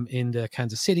in the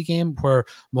Kansas City game where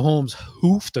Mahomes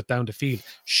hoofed it down the field.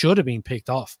 Should have been picked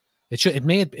off. It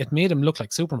made him look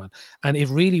like Superman. And it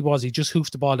really was. He just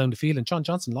hoofed the ball down the field and John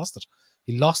Johnson lost it.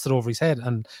 He lost it over his head,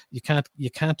 and you can't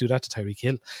do that to Tyreek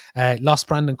Hill. Lost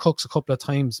Brandon Cooks a couple of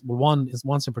times.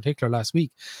 Once in particular last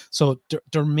week. So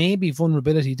there may be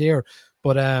vulnerability there,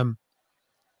 but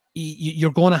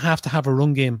you're going to have a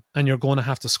run game, and you're going to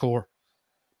have to score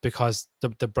because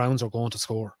the Browns are going to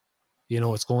score. You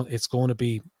know, it's going to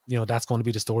be, you know, that's going to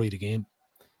be the story of the game.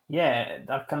 Yeah,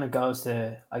 that kind of goes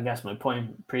to, I guess, my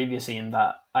point previously in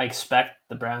that I expect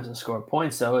the Browns to score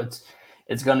points. So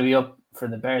it's going to be up for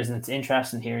the Bears, and it's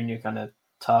interesting hearing you kind of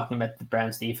talking about the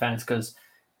Browns defense because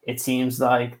it seems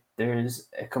like there's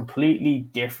a completely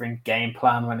different game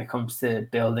plan when it comes to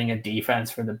building a defense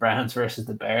for the Browns versus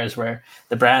the Bears, where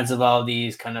the Browns have all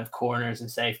these kind of corners and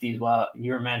safeties. Well,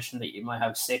 you were mentioning that you might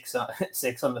have six on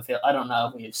the field. I don't know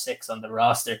if we have 6 on the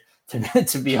roster,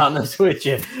 to be honest with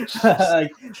you.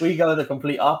 Like, we go the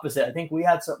complete opposite. I think we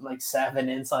had something like 7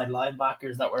 inside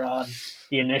linebackers that were on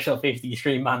the initial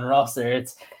 53-man roster.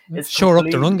 It's shore up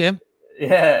the run game.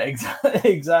 Yeah,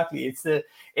 exactly.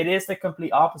 It is the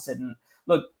complete opposite. And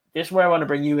look, this is where I want to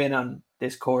bring you in on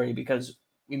this, Corey, because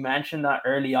we mentioned that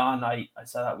early on. I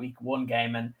saw that week 1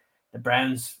 game, and the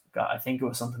Browns got, I think it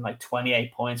was something like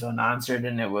 28 points unanswered,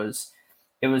 and it was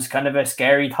kind of a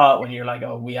scary thought when you're like,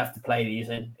 oh, we have to play these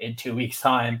in 2 weeks'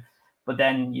 time. But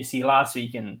then you see last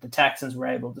week, and the Texans were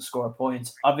able to score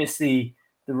points. Obviously,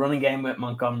 the running game with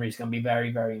Montgomery is going to be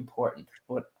very, very important.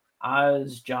 But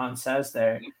as John says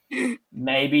there,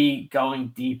 maybe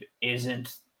going deep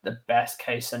isn't the best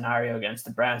case scenario against the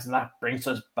Browns. And that brings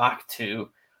us back to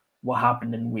what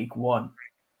happened in week 1,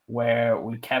 where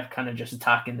we kept kind of just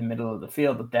attacking the middle of the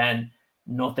field, but then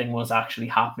nothing was actually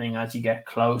happening as you get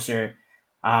closer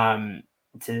to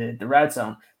the red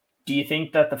zone. Do you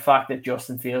think that the fact that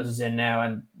Justin Fields is in now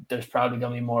and there's probably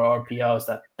going to be more RPOs,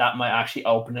 that might actually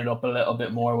open it up a little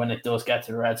bit more when it does get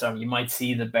to the red zone? You might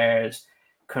see the Bears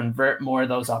convert more of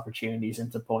those opportunities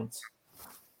into points.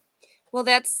 Well,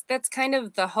 that's kind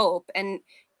of the hope. And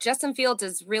Justin Fields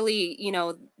is really, you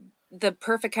know, the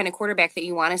perfect kind of quarterback that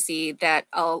you want to see, that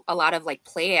a lot of like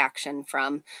play action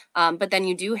from. But then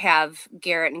you do have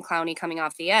Garrett and Clowney coming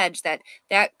off the edge that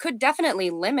could definitely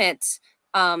limit,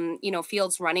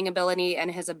 Fields' running ability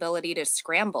and his ability to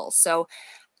scramble. So,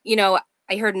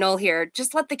 I heard Noel here,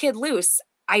 just let the kid loose.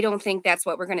 I don't think that's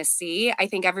what we're going to see. I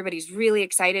think everybody's really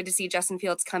excited to see Justin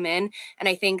Fields come in. And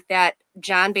I think that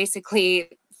John basically,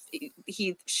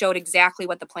 he showed exactly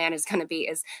what the plan is going to be.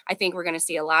 I think we're going to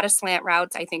see a lot of slant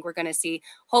routes. I think we're going to see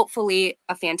hopefully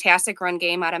a fantastic run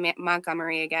game out of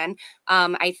Montgomery again.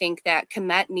 I think that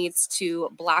Kmet needs to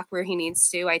block where he needs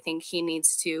to. I think he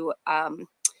needs to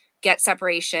get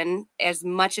separation as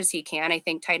much as he can. I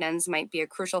think tight ends might be a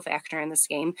crucial factor in this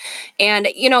game. And,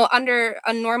 under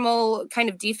a normal kind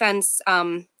of defense,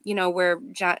 where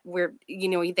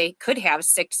they could have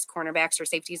 6 cornerbacks or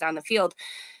safeties on the field,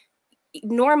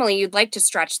 normally you'd like to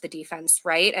stretch the defense,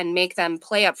 right? And make them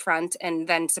play up front and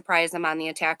then surprise them on the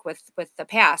attack with the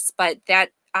pass. But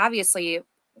that obviously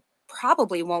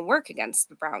probably won't work against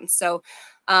the Browns. So,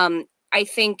 I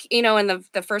think, in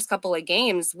the first couple of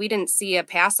games, we didn't see a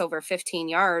pass over 15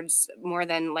 yards more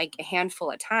than like a handful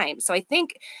of times. So I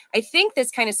think this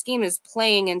kind of scheme is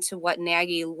playing into what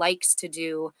Nagy likes to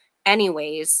do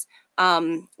anyways.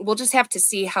 We'll just have to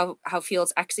see how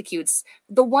Fields executes.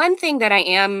 The one thing that I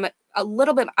am a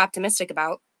little bit optimistic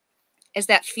about is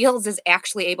that Fields is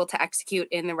actually able to execute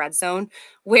in the red zone,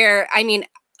 where,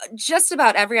 just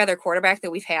about every other quarterback that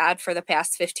we've had for the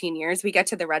past 15 years, we get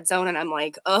to the red zone and I'm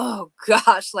like, oh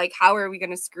gosh, like how are we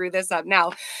going to screw this up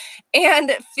now?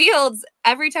 And Fields,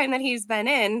 every time that he's been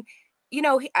in,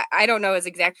 I don't know his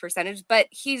exact percentage, but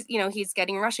he's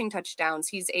getting rushing touchdowns.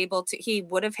 He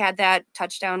would have had that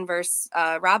touchdown versus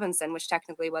Robinson, which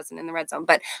technically wasn't in the red zone.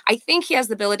 But I think he has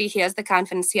the ability, he has the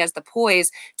confidence, he has the poise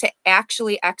to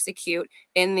actually execute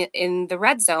in the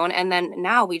red zone. And then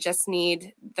now we just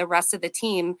need the rest of the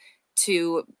team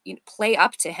to play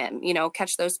up to him,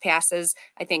 catch those passes.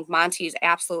 I think Monty's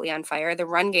absolutely on fire. The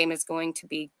run game is going to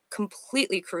be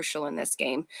completely crucial in this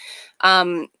game.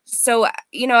 So,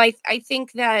 I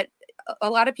think that a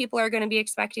lot of people are going to be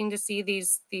expecting to see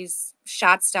these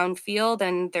shots downfield,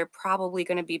 and they're probably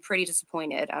going to be pretty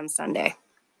disappointed on Sunday.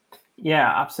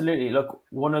 Yeah, absolutely. Look,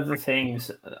 one of the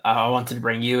things I wanted to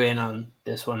bring you in on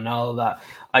this one, Noel, that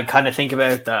I kind of think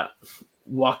about that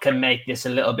what can make this a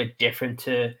little bit different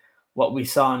to what we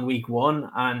saw in week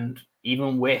 1, and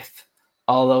even with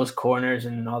all those corners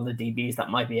and all the DBs that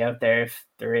might be out there, if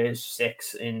there is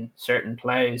 6 in certain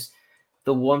plays,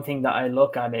 the one thing that I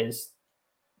look at is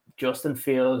Justin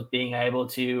Fields being able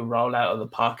to roll out of the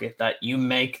pocket, that you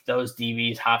make those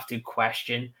DBs have to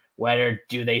question whether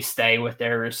do they stay with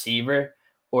their receiver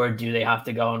or do they have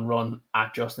to go and run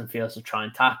at Justin Fields to try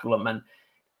and tackle him. And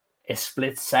a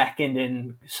split second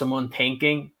in someone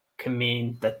thinking can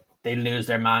mean that they lose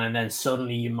their man, and then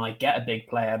suddenly you might get a big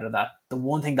play out of that. The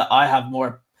one thing that I have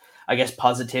more,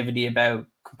 positivity about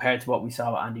compared to what we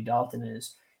saw with Andy Dalton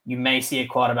is you may see a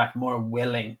quarterback more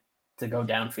willing to go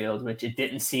downfield, which it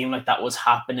didn't seem like that was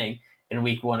happening in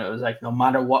week 1. It was like no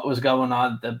matter what was going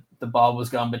on, the ball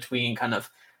was going between kind of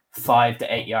 5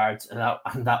 to 8 yards, and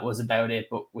that was about it.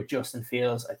 But with Justin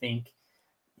Fields, I think,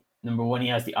 number 1, he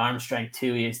has the arm strength,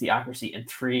 2, he has the accuracy, and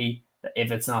 3,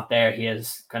 if it's not there, he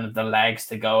has kind of the legs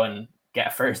to go and get a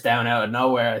first down out of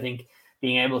nowhere. I think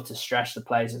being able to stretch the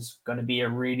plays is going to be a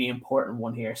really important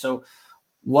one here. So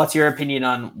what's your opinion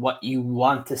on what you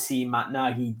want to see Matt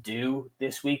Nagy do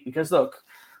this week? Because look,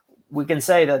 we can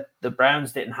say that the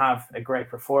Browns didn't have a great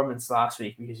performance last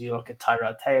week because you look at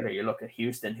Tyrod Taylor, you look at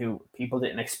Houston, who people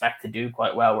didn't expect to do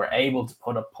quite well, were able to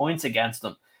put up points against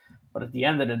them. But at the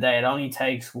end of the day, it only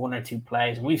takes 1 or 2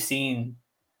 plays. And we've seen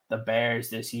the Bears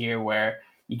this year where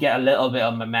you get a little bit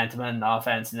of momentum in the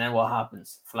offense and then what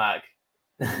happens? Flag.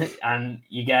 And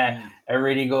you get a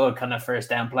really good kind of first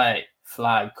down play.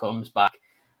 Flag comes back.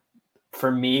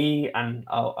 For me, and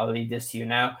I'll leave this to you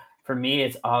now, for me,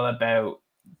 it's all about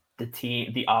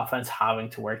the offense having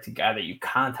to work together. You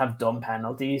can't have dumb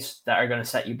penalties that are going to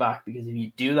set you back, because if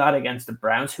you do that against the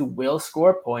Browns, who will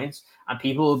score points, and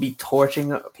people will be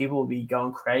people will be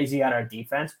going crazy at our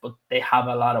defense, but they have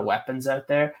a lot of weapons out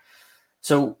there.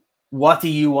 So what do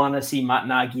you want to see Matt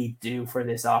Nagy do for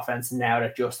this offense now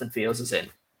that Justin Fields is in?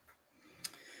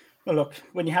 Well, look,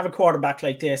 when you have a quarterback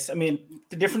like this,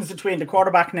 the difference between the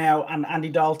quarterback now and Andy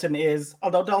Dalton is,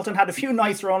 although Dalton had a few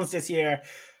nice runs this year,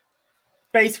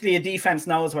 basically a defense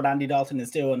knows what Andy Dalton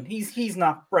is doing. He's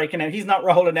not breaking out. He's not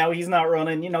rolling out. He's not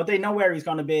running. They know where he's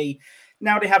going to be.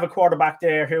 Now they have a quarterback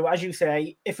there who, as you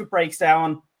say, if it breaks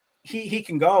down, he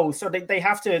can go. So they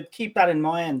have to keep that in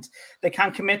mind. They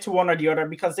can't commit to one or the other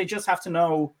because they just have to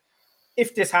know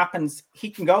if this happens, he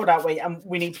can go that way, and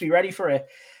we need to be ready for it.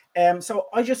 So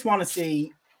I just want to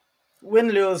see, win,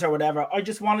 lose, or whatever, I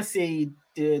just want to see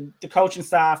the coaching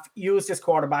staff use this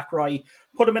quarterback right,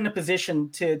 put him in a position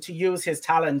to use his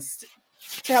talents.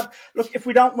 Look, if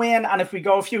we don't win and if we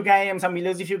go a few games and we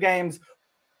lose a few games,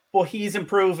 but he's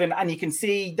improving and you can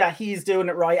see that he's doing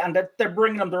it right and that they're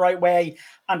bringing him the right way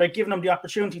and they're giving him the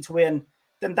opportunity to win,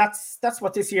 then that's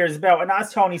what this year is about. And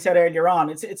as Tony said earlier on,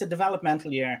 it's a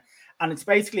developmental year, and it's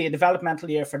basically a developmental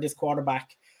year for this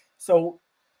quarterback. So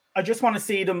I just want to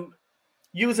see them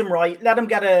use him right, let him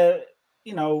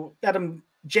let him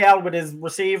gel with his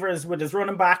receivers, with his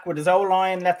running back, with his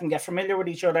O-line, let them get familiar with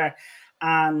each other.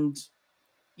 And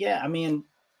yeah, I mean,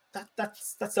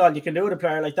 that's all you can do with a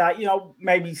player like that.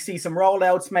 Maybe see some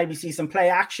rollouts, maybe see some play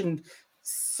action,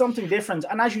 something different.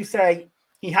 And as you say,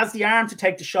 he has the arm to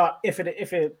take the shot if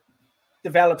it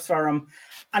develops for him.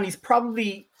 And he's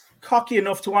probably cocky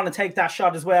enough to want to take that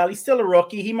shot as well. He's still a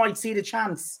rookie. He might see the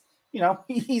chance.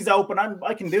 He's open.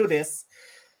 I can do this.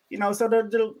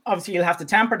 So obviously he'll have to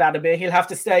temper that a bit. He'll have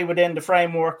to stay within the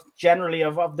framework generally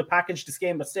of the package, the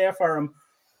scheme that's there for him.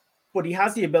 But he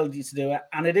has the ability to do it,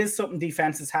 and it is something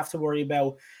defenses have to worry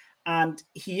about. And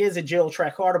he is a dual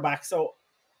threat quarterback. So,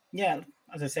 yeah,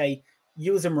 as I say,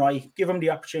 use him right, give him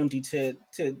the opportunity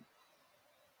to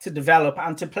develop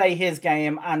and to play his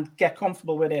game and get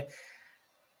comfortable with it.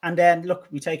 And then, look,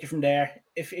 we take it from there.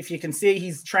 If you can see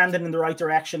he's trending in the right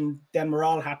direction, then we're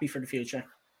all happy for the future.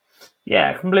 Yeah,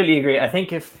 I completely agree. I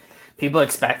think if people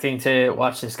expecting to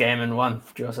watch this game and want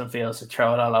Justin Fields to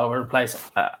throw it all over the place,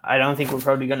 I don't think we're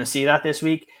probably going to see that this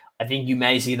week. I think you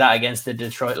may see that against the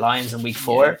Detroit Lions in week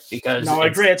 4 because... No, I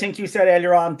agree. I think you said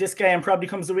earlier on, this game probably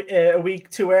comes a week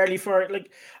too early for it.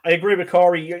 Like, I agree with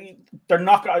Corey. They're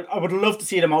not... I would love to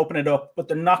see them open it up, but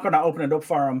they're not going to open it up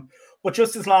for him. But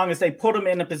just as long as they put him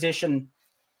in a position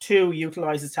to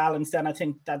utilize his talents, then I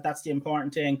think that's the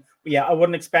important thing. But yeah, I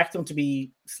wouldn't expect him to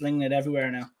be slinging it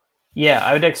everywhere now. Yeah,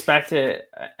 I would expect a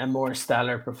more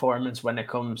stellar performance when it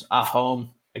comes at home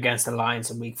against the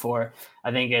Lions in week 4.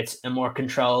 I think it's a more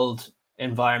controlled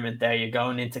environment there. You're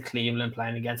going into Cleveland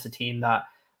playing against a team that,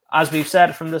 as we've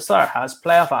said from the start, has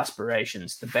playoff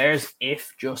aspirations. The Bears,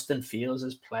 if Justin Fields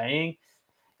is playing,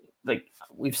 like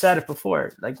we've said it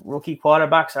before, like rookie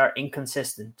quarterbacks are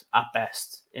inconsistent at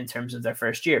best in terms of their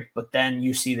first year, but then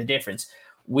you see the difference.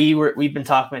 We've been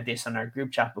talking about this on our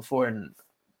group chat before, and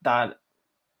that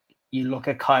you look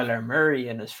at Kyler Murray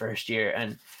in his first year,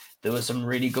 and there was some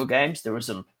really good games. There were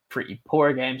some pretty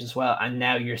poor games as well. And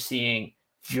now you're seeing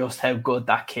just how good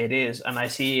that kid is. And I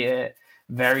see a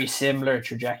very similar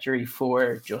trajectory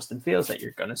for Justin Fields, that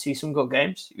you're going to see some good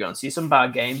games. You're going to see some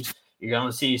bad games. You're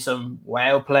going to see some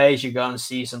wow plays. You're going to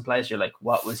see some plays you're like,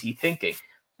 what was he thinking?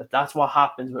 But that's what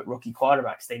happens with rookie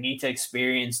quarterbacks. They need to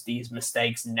experience these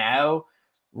mistakes now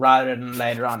rather than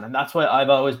later on. And that's why I've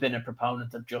always been a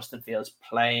proponent of Justin Fields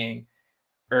playing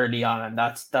early on. And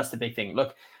that's the big thing.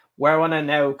 Look, where I want to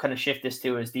now kind of shift this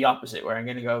to is the opposite, where I'm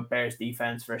going to go Bears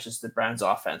defense versus the Browns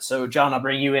offense. So, John, I'll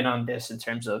bring you in on this in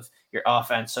terms of your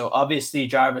offense. So, obviously,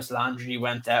 Jarvis Landry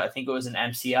went out. I think it was an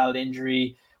MCL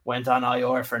injury, went on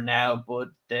IR for now, but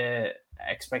the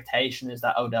expectation is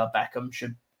that Odell Beckham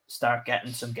should start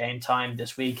getting some game time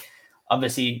this week.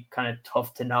 Obviously, kind of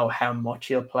tough to know how much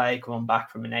he'll play coming back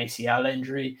from an ACL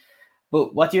injury.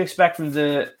 But what do you expect from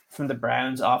the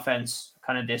Browns offense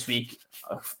kind of this week?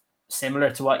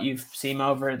 Similar to what you've seen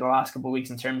over the last couple of weeks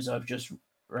in terms of just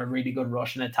a really good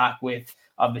rushing attack with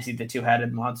obviously the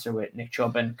two-headed monster with Nick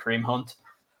Chubb and Kareem Hunt.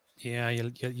 Yeah,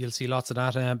 you'll see lots of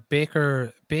that.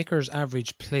 Baker's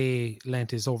average play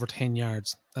length is over 10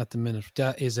 yards at the minute.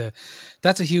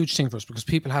 That's a huge thing for us, because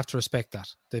people have to respect that.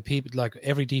 The people, like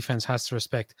every defense, has to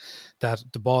respect that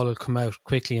the ball will come out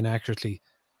quickly and accurately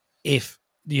if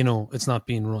it's not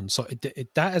being run. So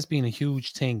that has been a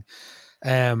huge thing.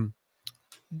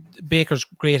 Baker's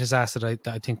greatest asset,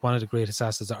 I think one of the greatest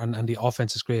assets, and the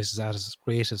offense's greatest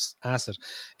asset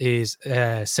is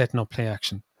setting up play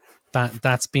action.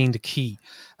 That's been the key.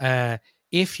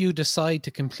 If you decide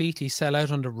to completely sell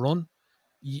out on the run,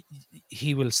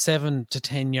 he will 7 to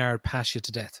 10 yard pass you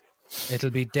to death. It'll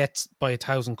be death by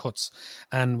 1,000 cuts,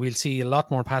 and we'll see a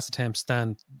lot more pass attempts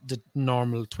than the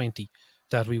normal 20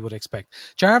 that we would expect.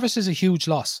 Jarvis is a huge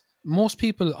loss. Most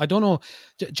people, I don't know,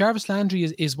 Jarvis Landry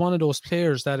is one of those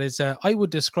players that is, I would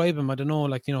describe him, I don't know,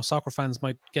 like, soccer fans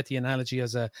might get the analogy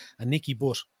as a Nicky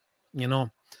Butt,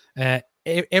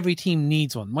 every team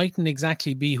needs one. Mightn't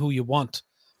exactly be who you want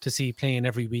to see playing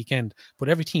every weekend, but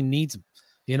every team needs him.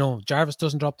 Jarvis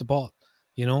doesn't drop the ball.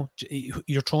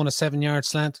 You're throwing a 7-yard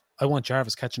slant. I want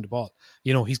Jarvis catching the ball.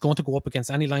 He's going to go up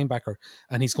against any linebacker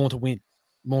and he's going to win.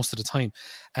 most of the time.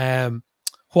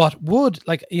 What would,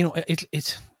 like, you know,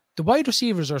 it's the wide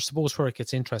receivers are supposed where it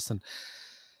gets interesting.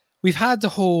 We've had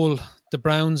the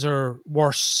Browns are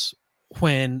worse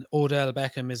when Odell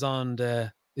Beckham is on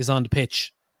the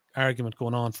pitch argument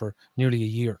going on for nearly a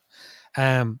year.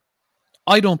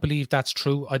 I don't believe that's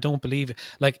true. I don't believe,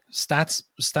 like,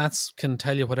 stats can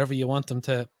tell you whatever you want them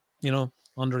to, you know,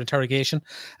 under interrogation.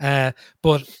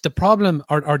 But the problem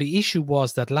or the issue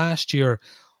was that last year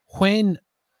when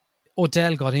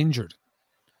Odell got injured,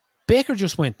 Baker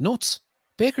just went nuts.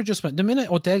 The minute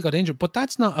Odell got injured, but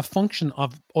that's not a function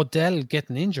of Odell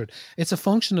getting injured. It's a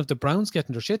function of the Browns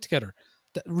getting their shit together.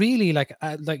 That really, like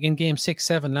in game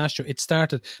 6-7 last year,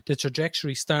 the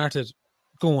trajectory started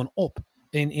going up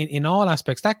in all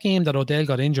aspects. That game that Odell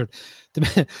got injured,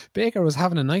 Baker was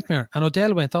having a nightmare, and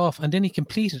Odell went off, and then he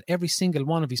completed every single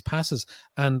one of his passes,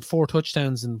 and 4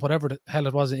 touchdowns and whatever the hell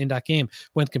it was in that game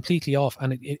went completely off,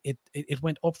 and it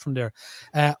went up from there.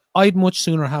 I'd much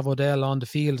sooner have Odell on the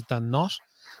field than not.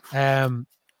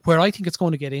 Where I think it's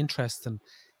going to get interesting,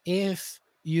 if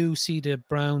you see the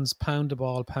Browns pound the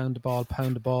ball,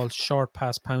 short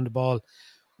pass, pound the ball,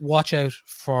 watch out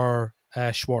for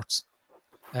Schwartz.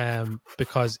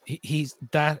 Because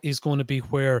that is going to be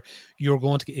where you're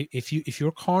going to, if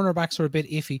your cornerbacks are a bit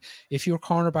iffy, if your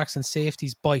cornerbacks and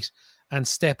safeties bite and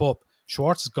step up,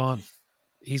 Schwartz is gone.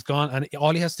 He's gone, and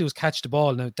all he has to do is catch the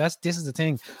ball. Now, this is the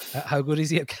thing. How good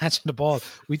is he at catching the ball?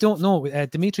 We don't know.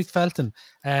 Dimitri Felton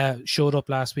showed up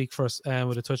last week for us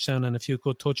with a touchdown and a few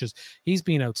good touches. He's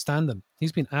been outstanding.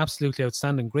 He's been absolutely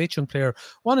outstanding. Great young player.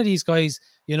 One of these guys,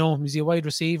 you know, is he a wide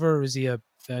receiver? Is he a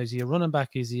running back?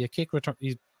 Is he a kick return?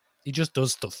 He just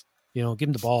does stuff. You know, give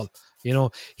him the ball. You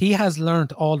know, he has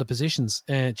learned all the positions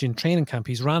in training camp.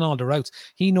 He's ran all the routes.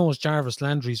 He knows Jarvis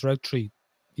Landry's route tree,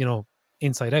 you know,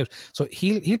 inside out. So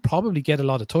he'll probably get a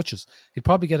lot of touches.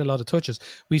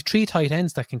 We've 3 tight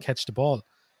ends that can catch the ball.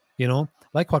 You know,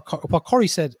 like what Corey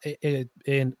said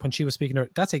when she was speaking there.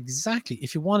 That's exactly,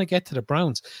 if you want to get to the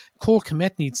Browns, Cole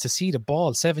Kmet needs to see the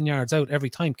ball 7 yards out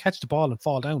every time, catch the ball and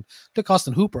fall down. Look,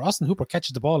 Austin Hooper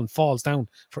catches the ball and falls down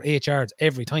for 8 yards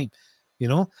every time. You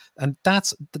know, and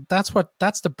that's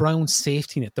the Browns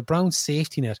safety net. The Browns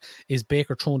safety net is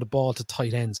Baker throwing the ball to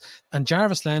tight ends, and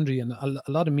Jarvis Landry and a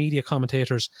lot of media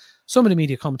commentators, some of the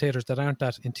media commentators that aren't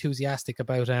that enthusiastic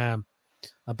about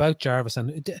Jarvis,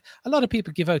 and a lot of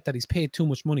people give out that he's paid too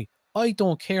much money. I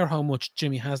don't care how much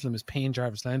Jimmy Haslam is paying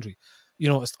Jarvis Landry. You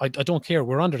know, I don't care.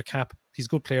 We're under the cap. He's a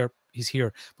good player. He's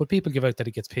here, but people give out that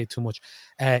he gets paid too much.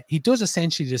 He does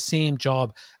essentially the same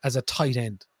job as a tight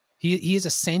end. He is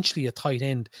essentially a tight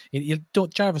end.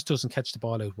 Jarvis doesn't catch the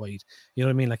ball out wide. You know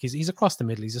what I mean? Like he's across the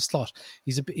middle. He's a slot.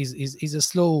 He's a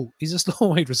slow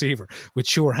wide receiver with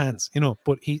sure hands. You know,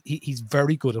 but he's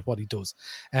very good at what he does.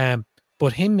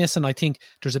 But him missing, I think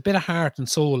there's a bit of heart and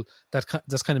soul that's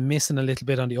kind of missing a little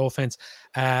bit on the offense.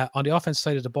 On the offense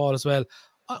side of the ball as well.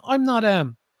 I'm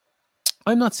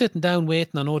not sitting down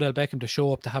waiting on Odell Beckham to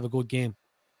show up to have a good game.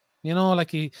 You know,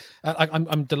 like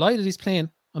I'm delighted he's playing.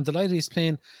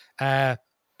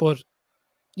 But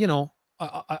you know,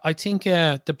 I think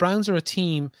the Browns are a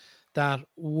team that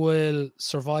will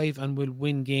survive and will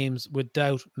win games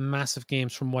without massive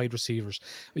games from wide receivers.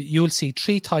 You'll see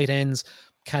 3 tight ends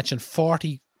catching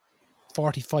 40,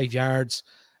 45 yards,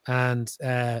 and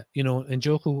you know,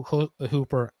 Njoku,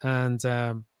 Hooper, and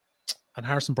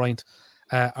Harrison Bryant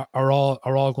are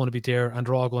all going to be there, and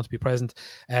they're all going to be present.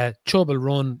 Chubb will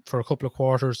run for a couple of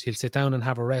quarters. He'll sit down and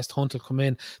have a rest. Hunt will come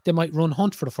in. They might run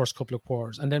Hunt for the first couple of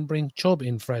quarters and then bring Chubb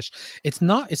in fresh. It's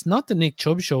not the Nick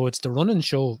Chubb show. It's the running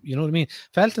show. You know what I mean?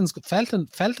 Felton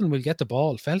will get the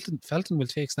ball. Felton will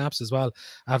take snaps as well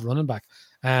at running back.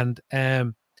 And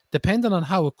depending on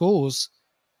how it goes,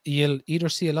 you'll either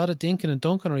see a lot of dinking and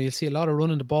dunking, or you'll see a lot of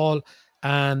running the ball,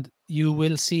 and you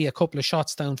will see a couple of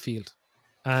shots downfield.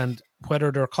 And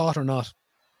whether they're caught or not,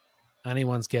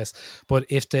 anyone's guess. But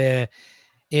if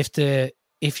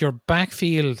your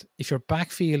backfield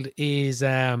is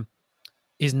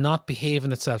not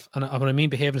behaving itself, and when I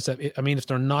mean behaving itself, I mean if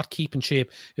they're not keeping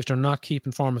shape, if they're not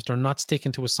keeping form, if they're not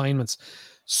sticking to assignments,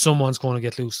 someone's going to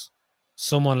get loose.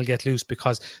 Someone will get loose,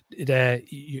 because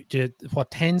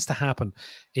what tends to happen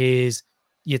is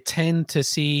you tend to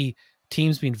see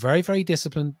teams being very, very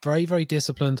disciplined,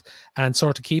 and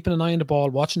sort of keeping an eye on the ball,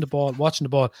 watching the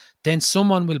ball. Then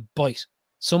someone will bite.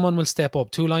 Someone will step up.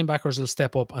 2 linebackers will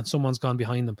step up, and someone's gone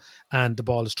behind them, and the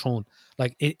ball is thrown.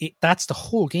 Like that's the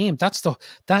whole game. That's the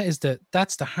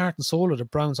heart and soul of the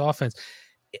Browns offense.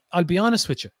 I'll be honest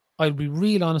with you. I'll be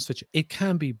real honest with you. It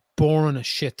can be boring as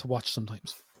shit to watch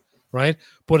sometimes, right?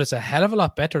 But it's a hell of a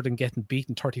lot better than getting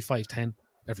beaten 35-10.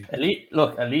 every At week.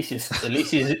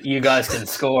 least you guys can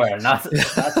score, and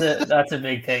that's a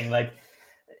big thing. Like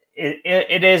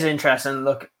it is interesting.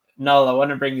 Look, Noel, I want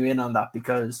to bring you in on that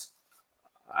because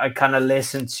I kind of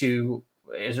listened to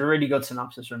it's a really good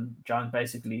synopsis from John,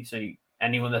 basically. So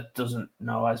anyone that doesn't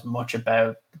know as much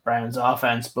about the Browns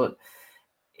offense, but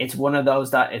it's one of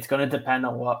those that it's going to depend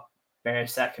on what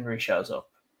Bears secondary shows up.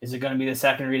 Is it going to be the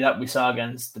secondary that we saw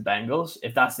against the Bengals?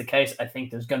 If that's the case, I think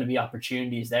there's going to be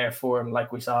opportunities there for,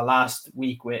 like we saw last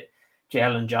week with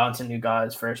Jalen Johnson, who got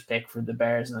his first pick for the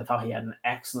Bears, and I thought he had an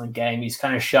excellent game. He's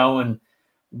kind of showing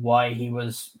why he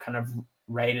was kind of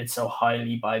rated so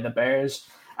highly by the Bears.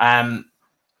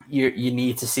 You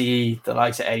need to see the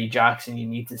likes of Eddie Jackson. You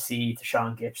need to see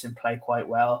Deshaun Gibson play quite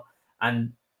well.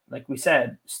 And like we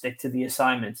said, stick to the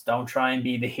assignments. Don't try and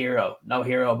be the hero. No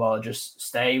hero ball. Just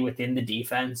stay within the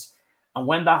defense. And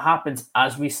when that happens,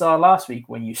 as we saw last week,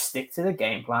 when you stick to the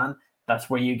game plan, that's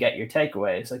where you get your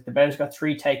takeaways. Like the Bears got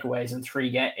 3 takeaways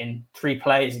in three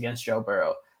plays against Joe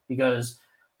Burrow because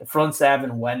the front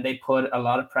seven, when they put a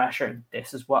lot of pressure,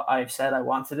 this is what I've said I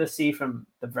wanted to see from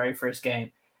the very first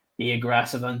game. Be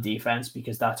aggressive on defense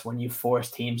because that's when you force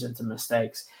teams into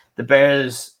mistakes. The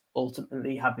Bears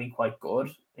ultimately have been quite good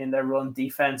in their run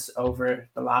defense over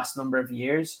the last number of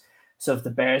years. So if the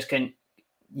Bears can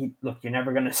look, you're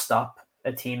never going to stop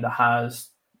a team that has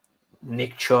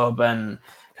Nick Chubb and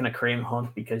kind of Kareem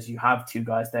Hunt because you have 2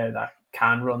 guys there that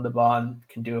can run the ball and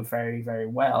can do it very, very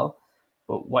well.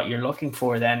 But what you're looking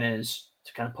for then is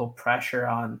to kind of put pressure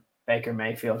on Baker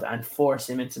Mayfield and force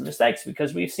him into mistakes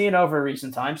because we've seen over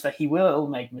recent times that he will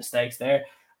make mistakes there,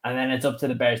 and then it's up to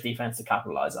the Bears defense to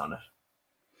capitalize on it.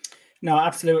 No,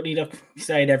 absolutely. Look, we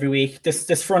say it every week.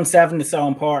 This front seven is so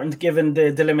important given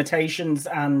the limitations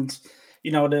and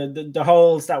the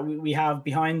holes that we have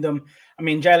behind them. I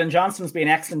mean, Jalen Johnson's been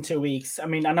excellent 2 weeks. I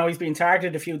mean, I know he's been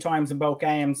targeted a few times in both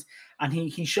games, and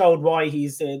he showed why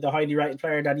he's the highly rated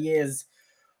player that he is.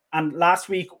 And last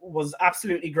week was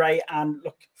absolutely great. And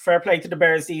look, fair play to the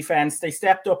Bears defense. They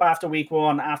stepped up after week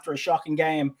 1 after a shocking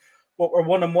game. But we're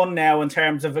 1-1 now in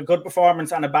terms of a good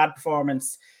performance and a bad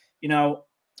performance.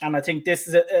 And I think this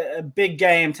is a big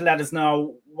game to let us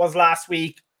know, was last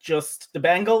week just the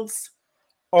Bengals?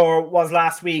 Or was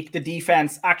last week the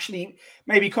defense actually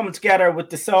maybe coming together with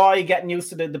Desai, getting used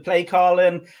to the play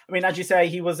calling? I mean, as you say,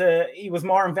 he was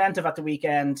more inventive at the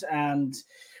weekend. And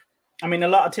I mean, a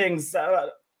lot of things...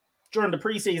 during the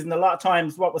preseason, a lot of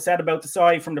times what was said about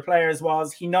Desai from the players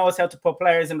was he knows how to put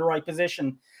players in the right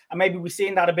position. And maybe we've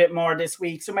seen that a bit more this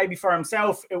week. So maybe for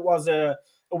himself, it was a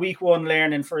week 1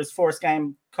 learning for his first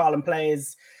game calling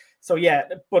plays. So yeah,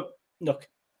 but look,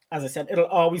 as I said, it'll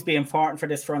always be important for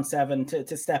this front seven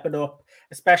to step it up,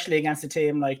 especially against a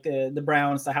team like the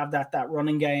Browns to have that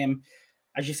running game.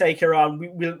 As you say, Kieran,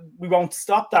 we won't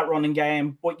stop that running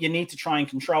game, but you need to try and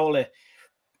control it.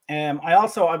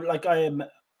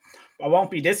 I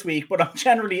won't be this week, but I'm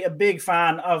generally a big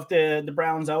fan of the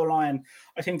Browns O-line.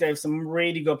 I think they have some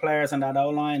really good players on that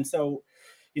O-line. So,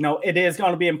 it is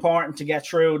going to be important to get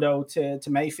through, though, to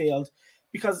Mayfield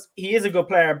because he is a good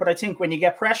player. But I think when you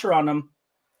get pressure on him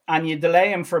and you delay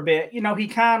him for a bit, he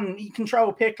can throw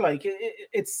a pick. Like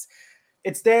it's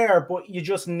there, but you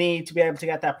just need to be able to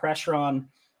get that pressure on.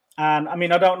 And I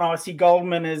mean, I don't know. I see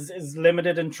Goldman is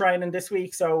limited in training this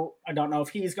week, so I don't know if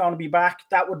he's going to be back.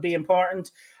 That would be important.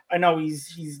 I know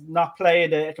he's not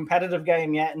played a competitive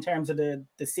game yet in terms of the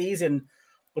season,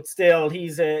 but still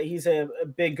he's a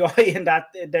big guy in that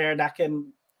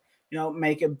can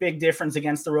make a big difference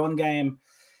against the run game.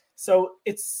 So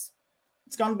it's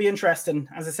going to be interesting.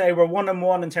 As I say, we're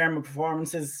 1-1 in terms of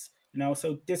performances.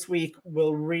 So this week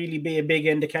will really be a big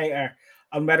indicator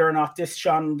on whether or not this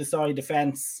Sean Desai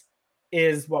defense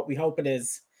is what we hope it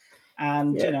is.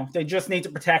 And they just need to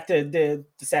protect the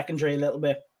secondary a little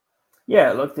bit.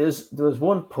 Yeah, look, there was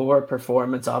one poor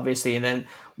performance, obviously, and then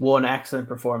one excellent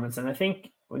performance. And I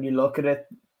think when you look at it,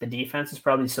 the defense is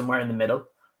probably somewhere in the middle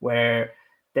where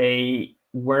they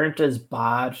weren't as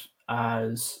bad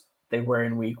as they were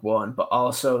in week 1, but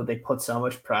also they put so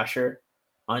much pressure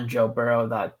on Joe Burrow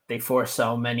that they forced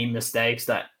so many mistakes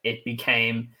that it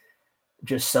became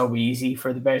just so easy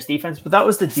for the Bears defense. But that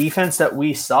was the defense that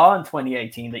we saw in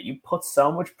 2018, that you put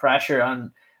so much pressure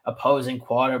on opposing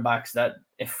quarterbacks that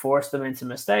it forced them into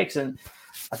mistakes. And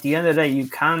at the end of the day, you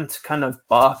can't kind of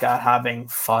balk at having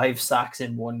 5 sacks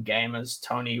in one game, as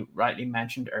Tony rightly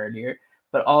mentioned earlier,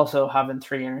 but also having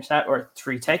 3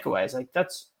 takeaways. Like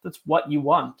that's what you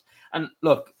want. And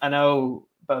look, I know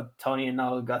both Tony and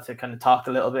Noel got to kind of talk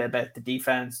a little bit about the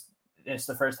defense. It's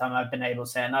the first time I've been able to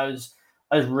say, and I was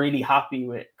really happy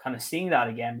with kind of seeing that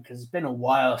again, because it's been a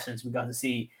while since we got to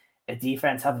see a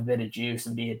defense have a bit of juice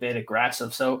and be a bit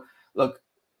aggressive. So look,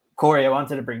 Corey, I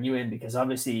wanted to bring you in because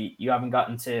obviously you haven't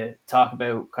gotten to talk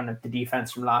about kind of the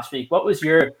defense from last week. What was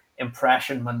your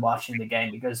impression when watching the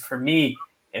game? Because for me,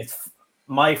 it's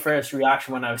my first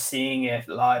reaction when I was seeing it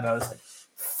live. I was like,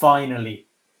 finally.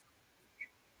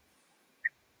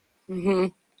 Mm-hmm.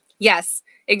 Yes,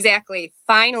 exactly.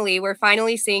 Finally, we're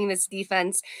finally seeing this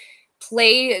defense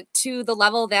play to the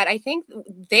level that I think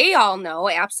they all know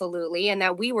absolutely, and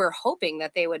that we were hoping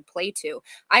that they would play to.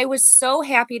 I was so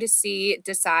happy to see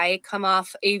Desai come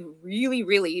off a really,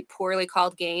 really poorly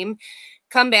called game,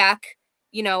 come back,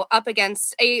 up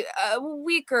against a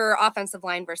weaker offensive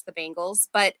line versus the Bengals.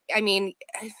 But I mean,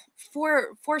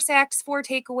 four sacks, 4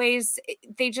 takeaways,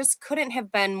 they just couldn't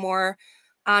have been more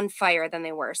on fire than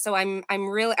they were. So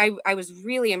I was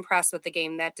really impressed with the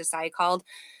game that Desai called.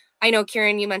 I know,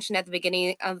 Kieran, you mentioned at the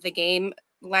beginning of the game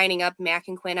lining up Mac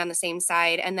and Quinn on the same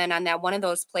side. And then on that one of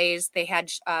those plays, they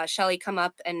had Shelley come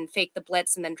up and fake the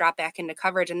blitz and then drop back into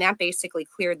coverage. And that basically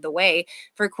cleared the way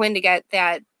for Quinn to get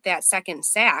that second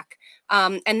sack.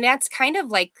 And that's kind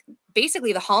of like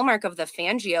basically the hallmark of the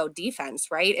Fangio defense,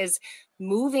 right? Is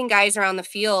moving guys around the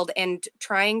field and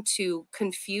trying to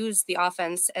confuse the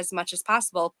offense as much as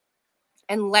possible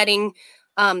and letting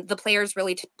the players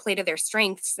really play to their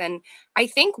strengths. And I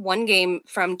think one game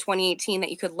from 2018 that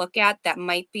you could look at that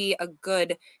might be a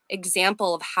good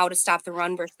example of how to stop the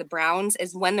run versus the Browns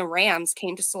is when the Rams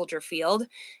came to Soldier Field.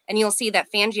 And you'll see that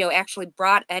Fangio actually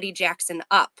brought Eddie Jackson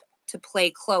up to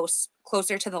play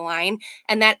closer to the line.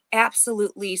 And that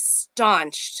absolutely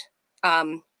staunched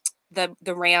the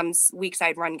Rams' weak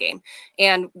side run game.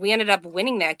 And we ended up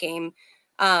winning that game.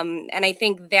 And I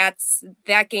think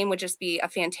that game would just be a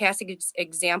fantastic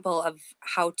example of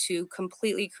how to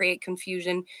completely create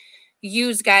confusion,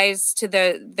 use guys to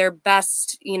their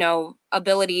best,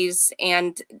 abilities.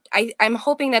 And I'm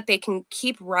hoping that they can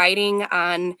keep riding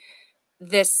on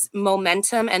this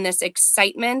momentum and this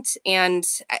excitement. And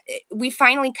we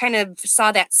finally kind of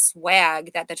saw that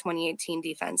swag that the 2018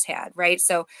 defense had, right?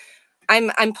 So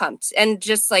I'm pumped. And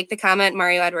just like the comment,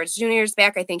 Mario Edwards Jr. is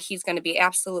back. I think he's going to be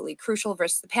absolutely crucial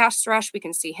versus the pass rush. We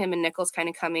can see him and Nichols kind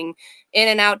of coming in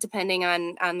and out depending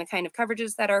on the kind of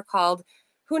coverages that are called.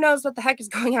 Who knows what the heck is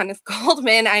going on with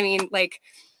Goldman? I mean, like,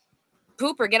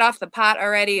 poop or get off the pot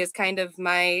already is kind of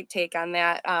my take on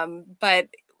that. But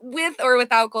with or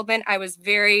without Goldman, I was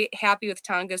very happy with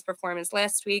Tonga's performance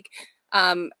last week.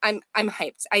 I'm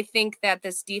hyped. I think that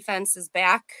this defense is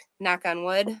back, knock on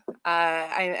wood.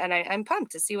 I'm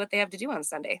pumped to see what they have to do on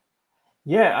Sunday.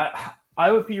 Yeah,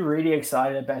 I would be really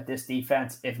excited about this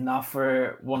defense if not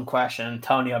for one question.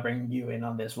 Tony, I'll bring you in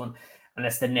on this one, and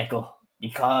it's the nickel,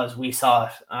 because we saw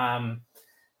it.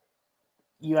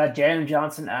 You had Jalen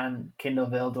Johnson and Kindle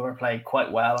Vildor play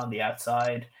quite well on the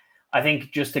outside. I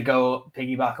think just to go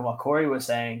piggyback on what Corey was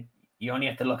saying, you only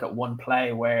have to look at one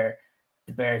play where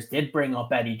the Bears did bring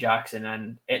up Eddie Jackson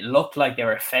and it looked like they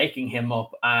were faking him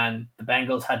up and the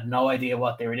Bengals had no idea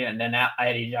what they were doing. And then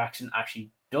Eddie Jackson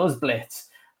actually does blitz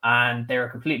and they were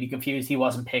completely confused. He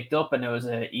wasn't picked up and it was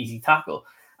an easy tackle.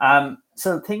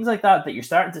 So things like that you're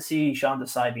starting to see Sean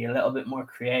Desai be a little bit more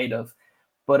creative.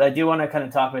 But I do want to kind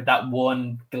of talk about that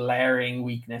one glaring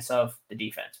weakness of the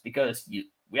defense, because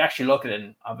we actually look at it,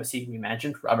 and obviously we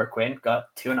mentioned Robert Quinn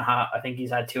got 2.5. I think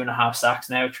he's had 2.5 sacks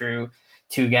now through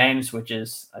 2 games, which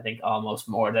is, I think, almost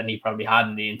more than he probably had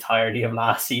in the entirety of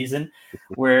last season.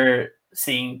 We're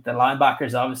seeing the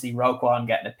linebackers, obviously Roquan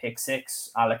getting a pick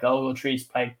 6. Alec Ogletree's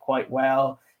played quite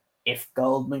well. If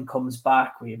Goldman comes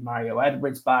back, we have Mario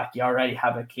Edwards back. You already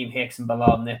have Akeem Hicks and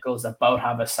Bilal Nichols that both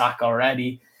have a sack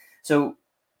already. So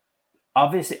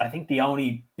obviously, I think the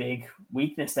only big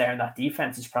weakness there in that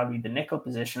defense is probably the nickel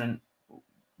position. And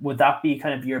would that be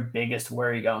kind of your biggest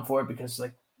worry going forward? Because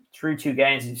like through 2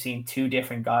 games, you've seen 2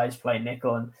 different guys play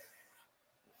nickel, and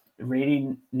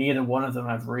really neither one of them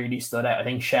have really stood out. I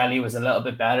think Shelley was a little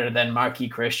bit better than Marquis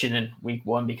Christian in week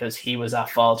 1 because he was at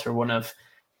fault for one of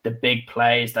the big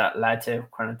plays that led to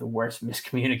kind of the worst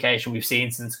miscommunication we've seen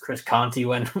since Chris Conti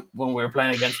when we were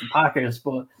playing against the Packers.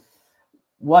 But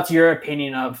what's your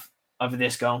opinion of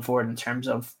this going forward in terms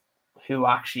of who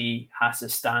actually has to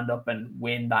stand up and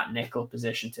win that nickel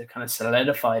position to kind of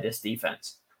solidify this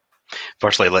defense?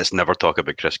 Firstly, let's never talk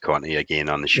about Chris Conti again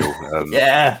on the show.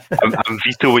 Yeah. I'm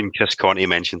vetoing Chris Conti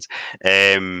mentions.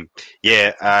 Watching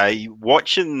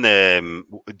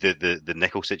the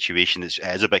nickel situation is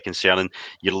a bit concerning.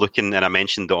 You're looking, and I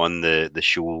mentioned on the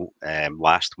show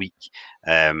last week,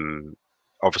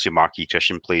 obviously Marquis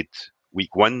Christian played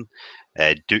week 1.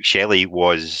 Duke Shelley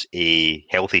was a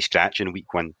healthy scratch in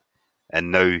week 1,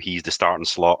 and now he's the starting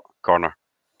slot corner,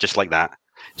 just like that.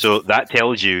 So that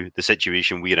tells you the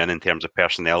situation we're in terms of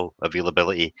personnel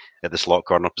availability at the slot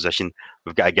corner position.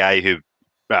 We've got a guy who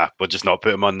we'll just not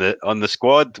put him on the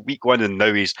squad week 1, and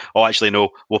now he's actually no,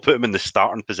 we'll put him in the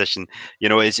starting position.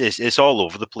 It's all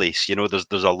over the place.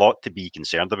 There's a lot to be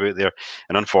concerned about there,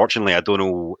 and unfortunately, I don't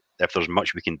know if there's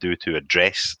much we can do to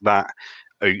address that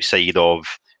outside of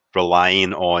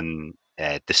relying on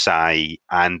Desai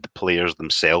and the players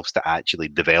themselves to actually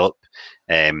develop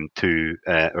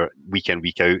or week in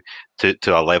week out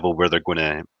to a level where they're going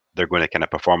to kind of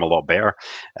perform a lot better.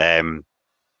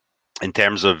 In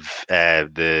terms of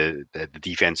the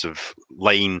defensive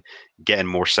line getting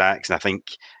more sacks, and I think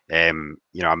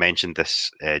I mentioned this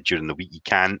during the week. You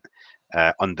can't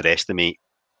underestimate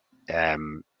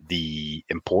the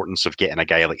importance of getting a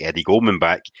guy like Eddie Goldman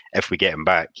back if we get him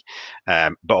back,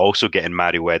 but also getting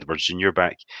Mario Edwards Jr.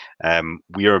 back.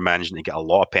 We are managing to get a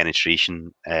lot of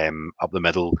penetration up the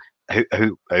middle, out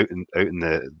in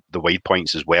the wide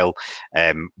points as well,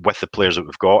 with the players that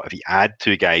we've got. If you add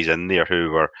 2 guys in there who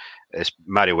were,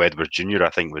 Mario Edwards Jr. I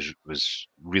think was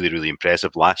really, really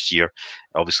impressive last year,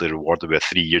 obviously rewarded with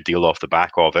a 3-year deal off the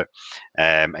back of it,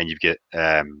 and you've got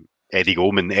Eddie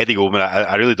Goldman.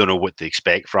 I really don't know what to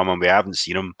expect from him. We haven't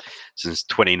seen him since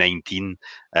 2019.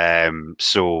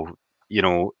 So,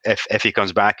 if he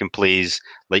comes back and plays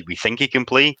like we think he can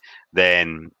play,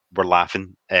 then we're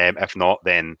laughing. If not,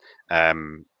 then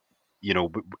the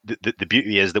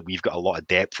beauty is that we've got a lot of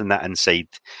depth in that inside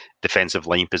defensive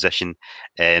line position.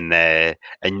 And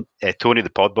Tony the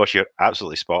Podboss, you're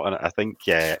absolutely spot on it. I think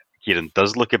Kieran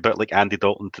does look a bit like Andy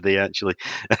Dalton today, actually.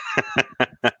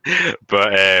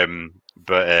 but in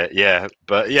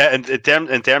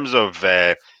terms of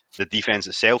the defense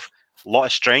itself, a lot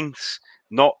of strengths,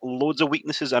 not loads of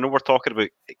weaknesses. I know we're talking about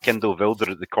Kindle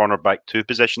Wilder at the cornerback 2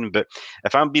 position, but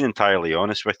if I'm being entirely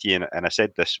honest with you, and I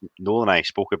said this, Noel and I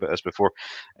spoke about this before,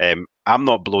 I'm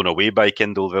not blown away by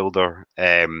Kindle Wilder.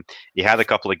 He had a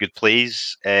couple of good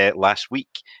plays last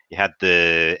week. He had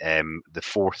the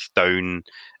 4th down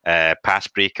pass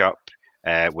breakup,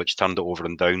 which turned it over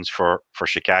and downs for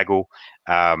Chicago,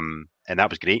 and that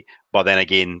was great. But then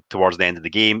again, towards the end of the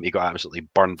game, he got absolutely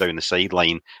burned down the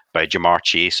sideline by Jamar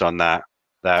Chase on that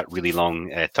really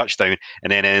long touchdown,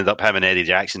 and then ended up him and Eddie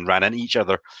Jackson ran into each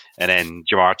other, and then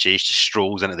Jamar Chase just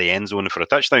strolls into the end zone for a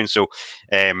touchdown. So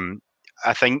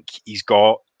I think he's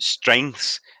got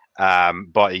strengths,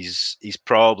 but he's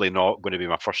probably not going to be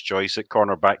my first choice at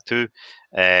cornerback 2.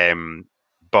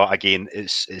 But again,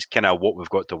 it's kind of what we've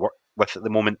got to work with at the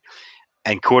moment.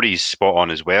 And Corey's spot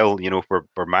on as well. If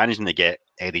we're managing to get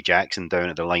Eddie Jackson down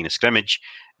at the line of scrimmage,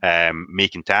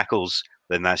 making tackles,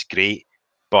 then that's great.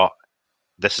 But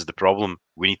this is the problem.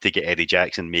 We need to get Eddie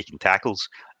Jackson making tackles.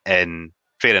 And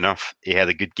fair enough, he had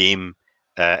a good game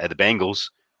at the Bengals.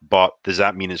 But does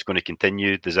that mean it's going to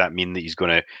continue? Does that mean that he's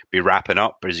going to be wrapping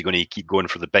up? Or is he going to keep going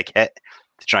for the big hit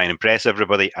to try and impress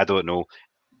everybody? I don't know.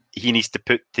 He needs to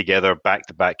put together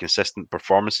back-to-back consistent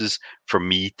performances for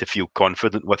me to feel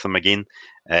confident with him again.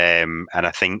 And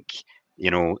I think,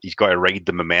 he's got to ride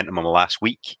the momentum on the last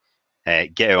week,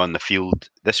 get out on the field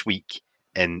this week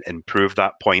and improve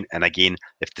that point. And again,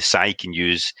 if Desai can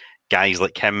use guys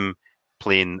like him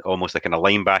playing almost like in a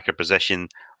linebacker position,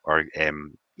 or,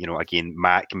 again,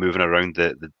 Mac moving around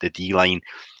the D-line,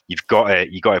 you've got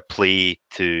to play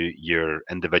to your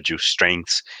individual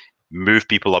strengths, move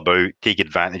people about, take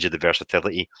advantage of the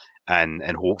versatility, and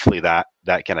hopefully that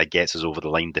kind of gets us over the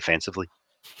line defensively.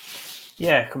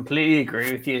 Yeah, completely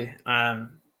agree with you.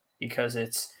 Because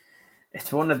it's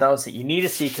one of those that you need to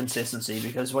see consistency,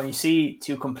 because when you see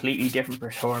 2 completely different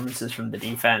performances from the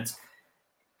defense,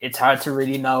 it's hard to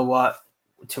really know what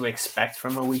to expect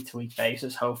from a week-to-week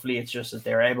basis. Hopefully it's just that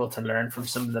they're able to learn from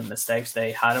some of the mistakes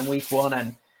they had in week 1,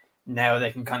 and now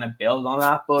they can kind of build on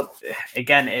that. But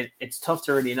again, it's tough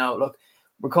to really know. Look,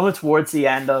 we're coming towards the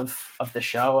end of the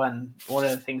show, and one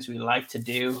of the things we like to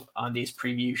do on these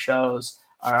preview shows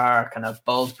are our kind of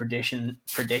bold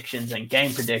predictions and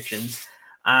game predictions.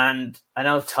 And I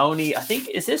know, Tony, I think,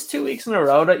 is this 2 weeks in a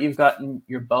row that you've gotten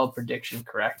your bold prediction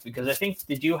correct? Because I think,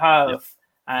 did you have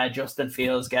Justin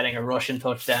Fields getting a rushing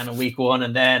touchdown in week 1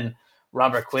 and then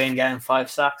Robert Quinn getting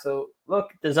 5 sacks? So look,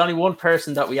 there's only one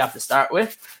person that we have to start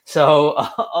with. So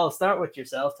I'll start with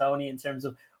yourself, Tony, in terms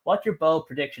of what your bold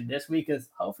prediction this week is.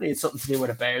 Hopefully it's something to do with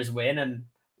a Bears win and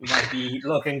we might be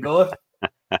looking good.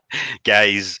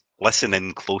 Guys, listen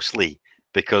in closely,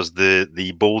 because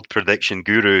the bold prediction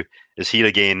guru is here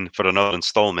again for another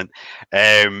installment.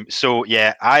 So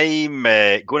yeah, I'm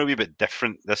going to be a bit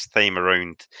different this time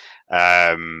around.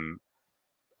 And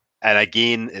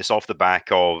again, it's off the back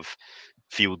of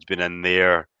Fields been in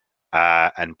there,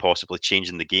 and possibly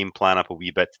changing the game plan up a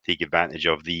wee bit to take advantage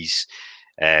of these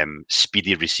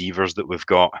speedy receivers that we've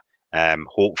got.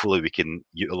 Hopefully we can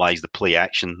utilize the play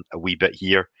action a wee bit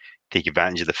here, take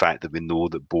advantage of the fact that we know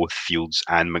that both Fields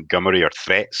and Montgomery are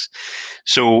threats.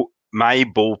 So my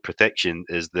bold prediction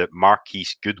is that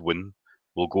Marquise Goodwin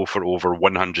will go for over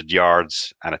 100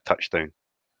 yards and a touchdown.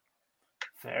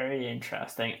 Very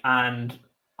interesting. And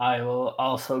I will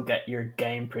also get your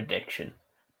game prediction.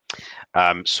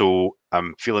 So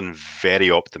I'm feeling very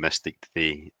optimistic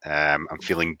today. I'm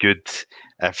feeling good.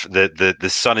 If the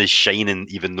sun is shining,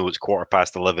 even though it's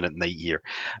 11:15 at night here.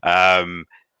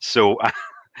 So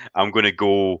I'm going to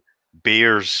go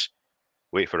Bears.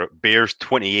 Wait for it. Bears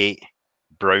 28,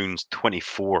 Browns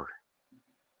 24.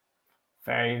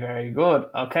 Very, very good.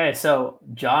 Okay, so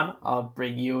John, I'll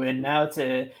bring you in now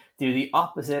to do the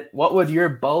opposite. What would your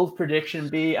bold prediction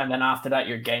be? And then after that,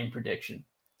 your game prediction.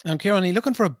 And Kieran, are you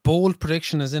looking for a bold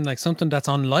prediction as in like something that's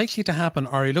unlikely to happen?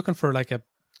 Or are you looking for like a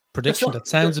prediction that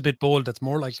sounds a bit bold that's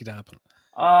more likely to happen?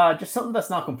 Just something that's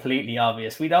not completely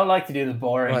obvious. We don't like to do the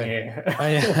boring here.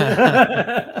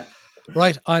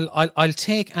 Right. I'll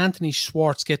take Anthony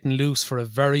Schwartz getting loose for a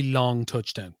very long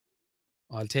touchdown.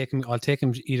 I'll take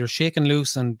him either shaking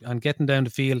loose and getting down the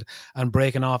field and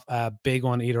breaking off a big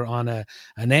one, either on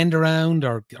an end around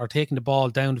or taking the ball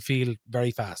down the field very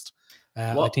fast.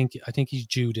 I think he's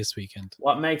due this weekend.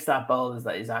 What makes that bold is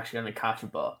that he's actually going to catch a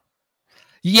ball.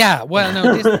 Yeah, well,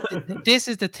 no, this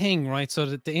is the thing, right? So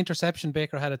the interception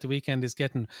Baker had at the weekend is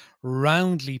getting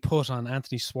roundly put on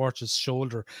Anthony Schwartz's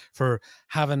shoulder for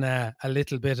having a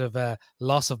little bit of a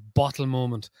loss of bottle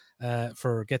moment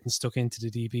for getting stuck into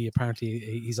the DB. Apparently,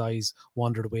 his eyes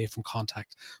wandered away from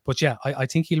contact. But yeah, I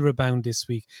think he'll rebound this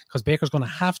week because Baker's going to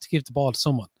have to give the ball to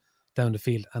someone down the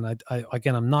field. And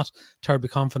I'm not terribly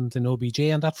confident in OBJ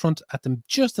on that front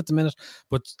just at the minute.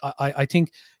 But I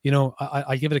think,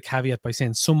 I give it a caveat by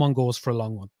saying someone goes for a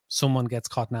long one. Someone gets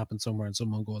caught napping somewhere and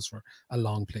someone goes for a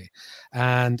long play.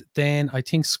 And then I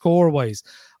think score-wise,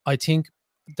 I think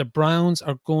the Browns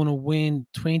are going to win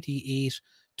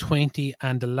 28-20,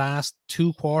 and the last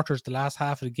two quarters, the last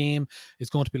half of the game is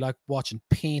going to be like watching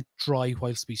paint dry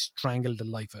whilst we strangle the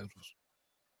life out of it.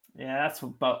 Yeah, that's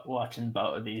about watching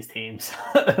both of these teams.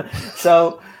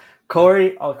 So,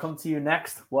 Corey, I'll come to you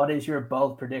next. What is your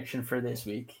bold prediction for this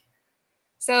week?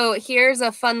 So here's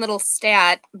a fun little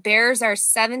stat. Bears are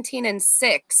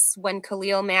 17-6 when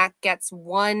Khalil Mack gets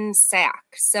one sack.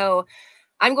 So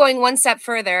I'm going one step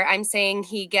further. I'm saying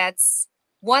he gets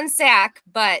one sack,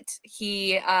 but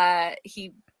he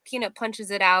peanut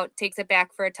punches it out, takes it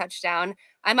back for a touchdown.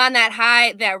 I'm on that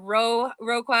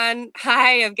Roquan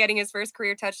high of getting his first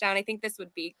career touchdown. I think this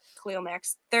would be Khalil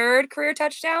Mack's third career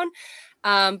touchdown.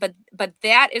 But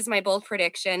that is my bold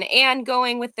prediction, and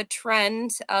going with the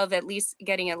trend of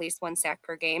getting at least one sack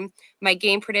per game. My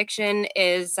game prediction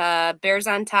is Bears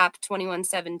on top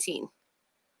 21-17.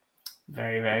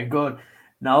 Very, very good.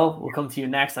 No, we'll come to you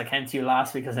next. I came to you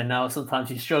last because I know sometimes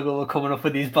you struggle with coming up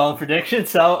with these bold predictions.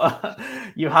 So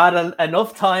you had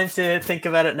enough time to think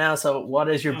about it now. So what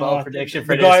is your bold prediction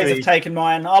for this week? The guys have taken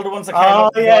mine. All the ones that came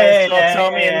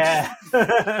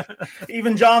up.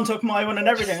 Even John took my one and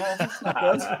everything. That's not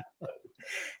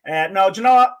good. No, do you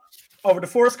know what? Over the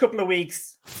first couple of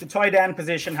weeks, the tight end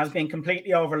position has been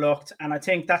completely overlooked. And I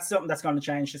think that's something that's going to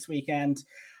change this weekend.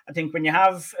 I think when you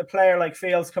have a player like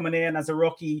Fields coming in as a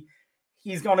rookie,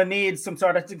 he's going to need some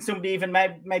sort of, I think somebody even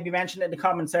maybe mentioned it in the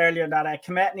comments earlier that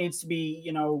Kmet needs to be,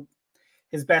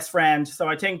 his best friend. So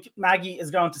I think Nagy is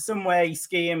going to some way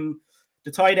scheme the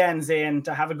tight ends in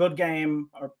to have a good game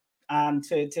and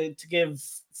to give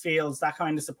Fields that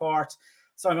kind of support.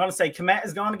 So I'm going to say Kmet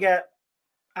is going to get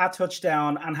a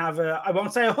touchdown and have I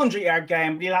won't say 100-yard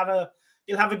game, but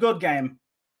he'll have a good game,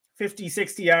 50,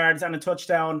 60 yards and a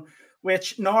touchdown,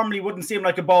 which normally wouldn't seem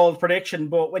like a bold prediction,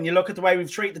 but when you look at the way we've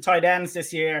treated the tight ends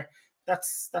this year,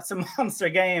 that's a monster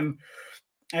game.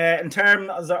 In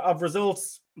terms of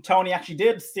results, Tony actually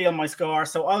did steal my score,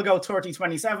 so I'll go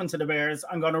 30-27 to the Bears.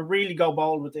 I'm going to really go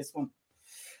bold with this one.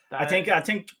 I think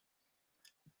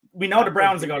we know the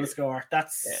Browns are going to score.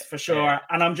 That's for sure. Yeah.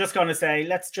 And I'm just going to say,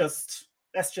 let's just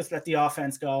let the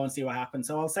offense go and see what happens.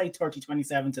 So I'll say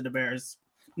 30-27 to the Bears.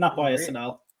 Not biased at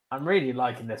all. I'm really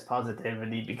liking this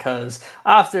positivity because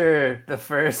after the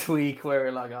first week where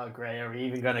we're like, oh, great, are we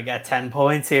even going to get 10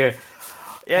 points here?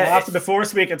 Yeah. Well, after the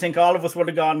first week, I think all of us would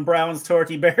have gone Browns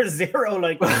 30, Bears 0,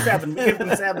 like 7. We give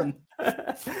them 7.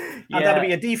 And that'll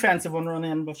be a defensive one run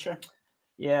in, but sure.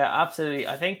 Yeah, absolutely.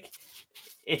 I think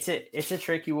it's a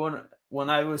tricky one. When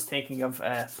I was thinking of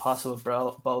a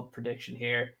possible bold prediction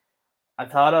here, I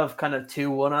thought of kind of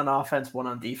 2, 1 on offense, 1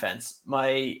 on defense.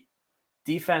 My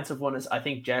defensive one is I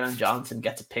think Jalen Johnson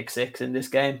gets a pick 6 in this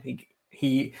game.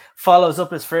 He follows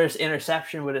up his first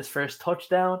interception with his first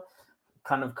touchdown,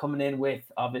 kind of coming in with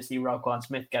obviously Roquan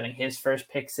Smith getting his first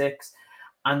pick 6.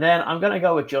 And then I'm going to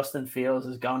go with Justin Fields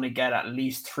is going to get at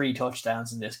least 3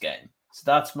 touchdowns in this game. So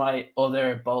that's my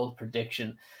other bold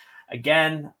prediction.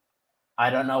 Again, I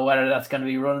don't know whether that's going to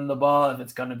be running the ball, if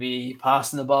it's going to be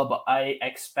passing the ball, but I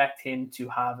expect him to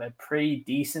have a pretty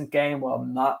decent game, while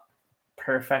not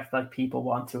perfect like people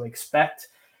want to expect.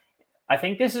 I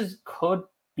think this could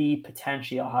be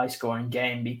potentially a high-scoring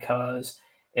game, because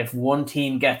if one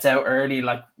team gets out early,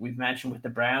 like we've mentioned with the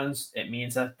Browns, it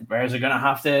means that the Bears are going to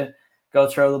have to go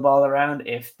throw the ball around.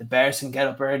 If the Bears can get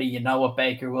up early, you know what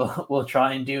Baker will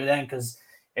try and do then, because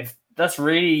if that's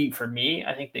really, for me,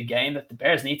 I think the game that the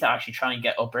Bears need to actually try and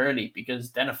get up early,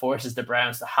 because then it forces the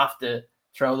Browns to have to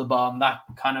throw the ball, and that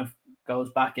kind of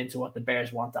goes back into what the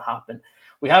Bears want to happen.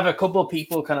 We have a couple of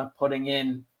people kind of putting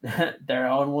in their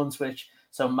own ones,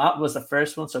 so Matt was the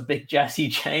first one, so big Jesse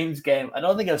James game. I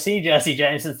don't think I've seen Jesse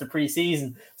James since the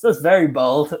preseason, so that's very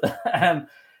bold.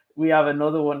 We have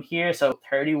another one here, so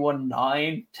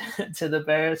 31-9 to the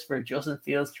Bears for Justin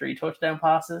Fields, 3 touchdown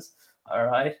passes. All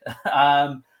right.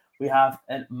 We have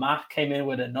Matt came in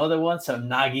with another one, so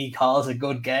Nagy calls a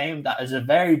good game. That is a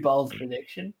very bold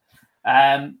prediction.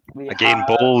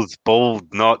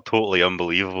 Bold, not totally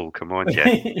unbelievable. Come on, Jeff.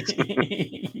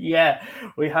 Yeah,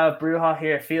 we have Bruja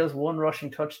here. Fields 1 rushing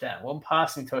touchdown, 1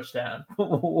 passing touchdown,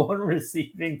 1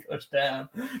 receiving touchdown.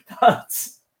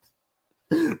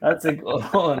 That's a good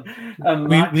one.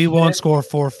 We won't score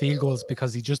 4 field goals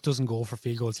because he just doesn't go for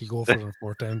field goals. He'll go for a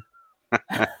 4th down.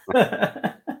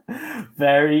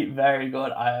 Very, very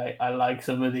good. I like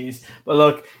some of these. But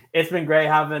look, it's been great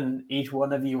having each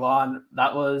one of you on.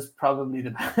 That was probably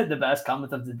the best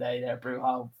comment of the day there,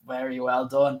 Bruja. Very well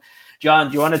done. John,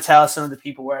 do you want to tell some of the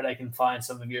people where they can find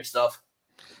some of your stuff?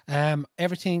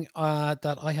 Everything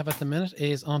that I have at the minute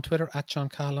is on Twitter at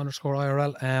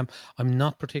JohnCall_IRL. I'm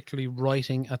not particularly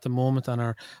writing at the moment, and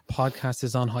our podcast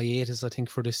is on hiatus, I think,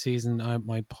 for this season.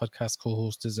 My podcast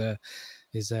co-host is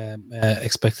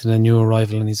expecting a new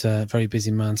arrival, and he's a very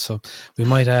busy man, so we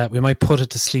might put it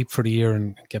to sleep for the year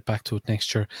and get back to it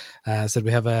next year. So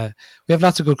we have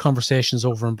lots of good conversations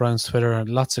over on Brown's Twitter, and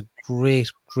lots of great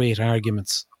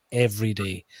arguments every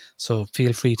day, so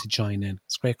feel free to join in.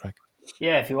 It's great crack.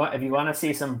 Yeah, if you want to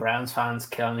see some Browns fans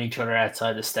killing each other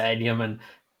outside the stadium and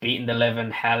beating the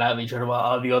living hell out of each other while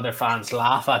all the other fans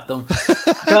laugh at them,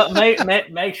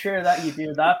 make sure that you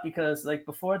do that, because like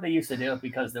before they used to do it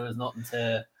because there was nothing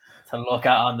to look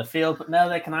at on the field, but now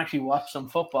they can actually watch some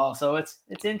football. So it's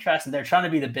interesting. They're trying to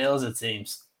be the Bills, it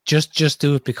seems. Just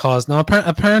do it because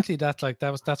apparently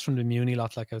that's from the Muni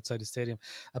lot, like outside the stadium.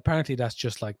 Apparently that's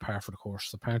just like par for the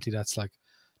course. Apparently that's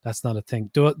not a thing.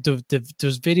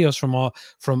 There's videos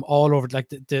from all over. Like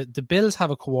the Bills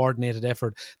have a coordinated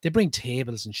effort. They bring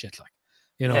tables and shit. Like,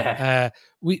 you know, yeah.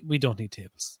 We don't need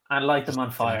tables. I light them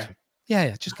on fire.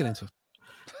 Yeah. Just get into it.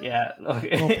 Yeah, look,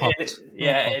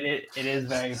 it is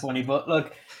very funny. But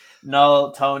look,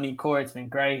 Noel, Tony, Corey, it's been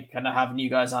great kind of having you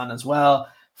guys on as well.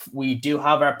 We do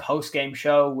have our post-game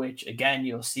show, which again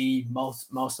you'll see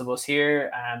most of us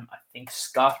here. I think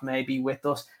Scott may be with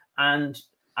us, and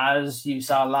as you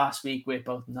saw last week with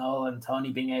both Noel and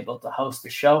Tony being able to host the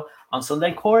show, on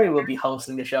Sunday, Corey will be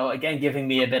hosting the show, again, giving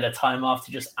me a bit of time off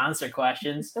to just answer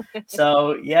questions.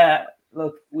 So, yeah,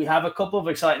 look, we have a couple of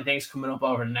exciting things coming up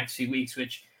over the next few weeks,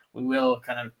 which we will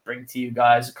kind of bring to you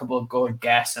guys, a couple of good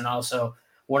guests, and also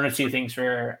 1 or 2 things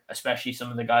for especially some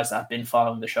of the guys that have been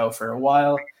following the show for a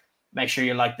while. Make sure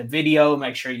you like the video.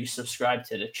 Make sure you subscribe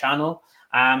to the channel.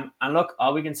 And look,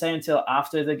 all we can say until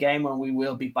after the game when we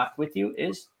will be back with you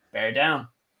is bear down.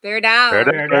 Bear down.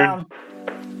 Bear down.